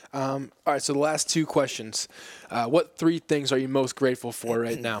 All right, so the last 2 questions. What 3 things are you most grateful for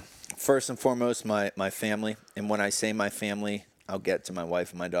right now? First and foremost, my family. And when I say my family, I'll get to my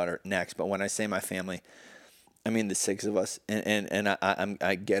wife and my daughter next. But when I say my family, I mean the 6 of us. And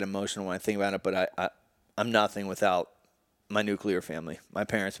I get emotional when I think about it, but I'm nothing without my nuclear family, my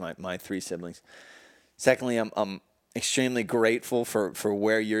parents, my 3 siblings. Secondly, I'm extremely grateful for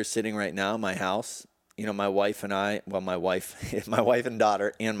where you're sitting right now, my house. You know, my wife and I, well, my wife and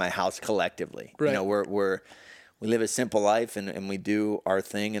daughter, and my house collectively. Right. You know, we live a simple life and we do our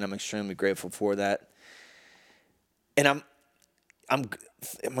thing, and I'm extremely grateful for that. And I'm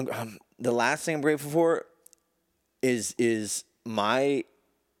the last thing I'm grateful for is my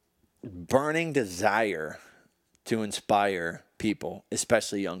burning desire to inspire people,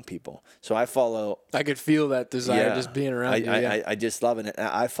 especially young people. So I could feel that desire just being around you. I just love it.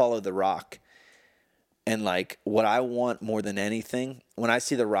 I follow The Rock. And, like, what I want more than anything, when I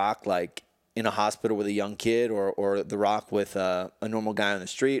see The Rock, like, in a hospital with a young kid or The Rock with a normal guy on the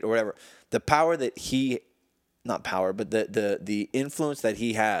street or whatever, the power that not power, but the influence that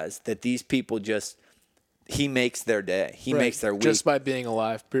he has, that these people he makes their day. He makes their week. Just by being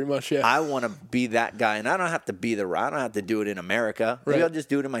alive, pretty much, yeah. I want to be that guy, and I don't have to be The Rock. I don't have to do it in America. Maybe I'll just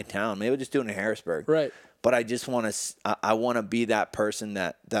do it in my town. Maybe I'll just do it in Harrisburg. Right. But I just want to I want to be that person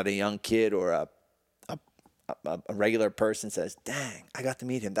that a young kid or a regular person says, dang, I got to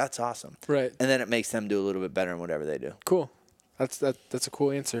meet him. That's awesome. Right. And then it makes them do a little bit better in whatever they do. Cool. That's a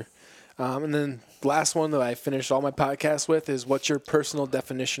cool answer. And then the last one that I finished all my podcasts with is, what's your personal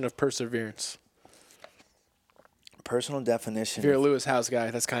definition of perseverance? Personal definition. If you're a Lewis House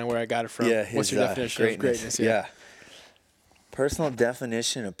guy, that's kind of where I got it from. Yeah, what's your definition of greatness? Yeah. Personal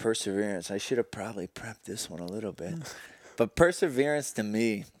definition of perseverance. I should have probably prepped this one a little bit. But perseverance to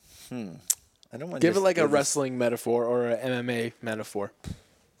me, I don't want to give it like a wrestling metaphor or an MMA metaphor.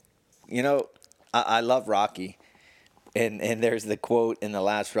 You know, I love Rocky. And there's the quote in the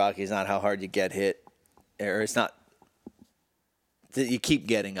last Rocky, it's not how hard you get hit, or it's not, you keep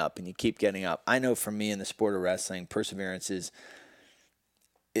getting up and you keep getting up. I know for me in the sport of wrestling, perseverance is,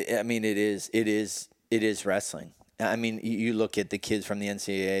 I mean, it is wrestling. I mean, you look at the kids from the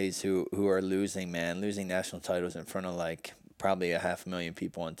NCAAs who are losing national titles in front of like probably 500,000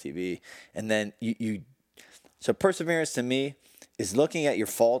 people on TV. And then so perseverance to me is looking at your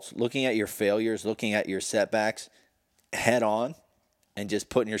faults, looking at your failures, looking at your setbacks head on and just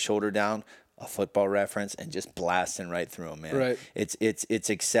putting your shoulder down, a football reference, and just blasting right through them, man. Right. It's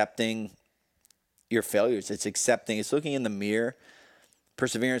accepting your failures. It's looking in the mirror.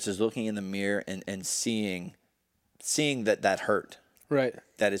 Perseverance is looking in the mirror and seeing that hurt. Right.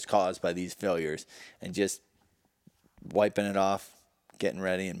 That is caused by these failures, and just wiping it off, getting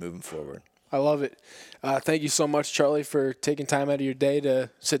ready, and moving forward. I love it. Thank you so much, Charlie, for taking time out of your day to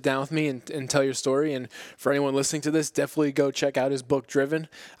sit down with me and tell your story. And for anyone listening to this, definitely go check out his book, Driven.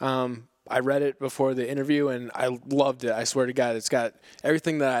 I read it before the interview, and I loved it. I swear to God, it's got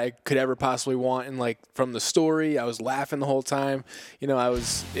everything that I could ever possibly want. And like from the story, I was laughing the whole time. You know,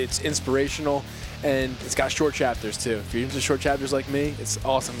 it's inspirational, and it's got short chapters too. If you're into short chapters like me, it's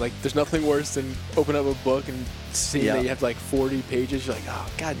awesome. Like there's nothing worse than open up a book and seeing that you have like 40 pages. You're like, oh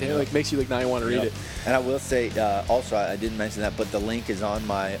God damn, it like makes you like now you want to read it. And I will say also, I didn't mention that, but the link is on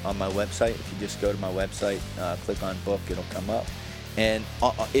my website. If you just go to my website, click on book, it'll come up. And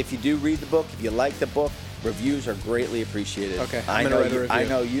if you do read the book, if you like the book, reviews are greatly appreciated. Okay, I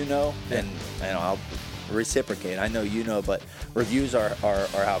know you know, and I'll reciprocate. I know you know, but reviews are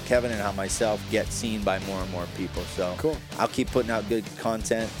how Kevin and how myself get seen by more and more people. So cool. I'll keep putting out good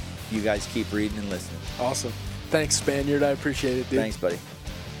content. You guys keep reading and listening. Awesome. Thanks, Spaniard. I appreciate it, dude. Thanks, buddy.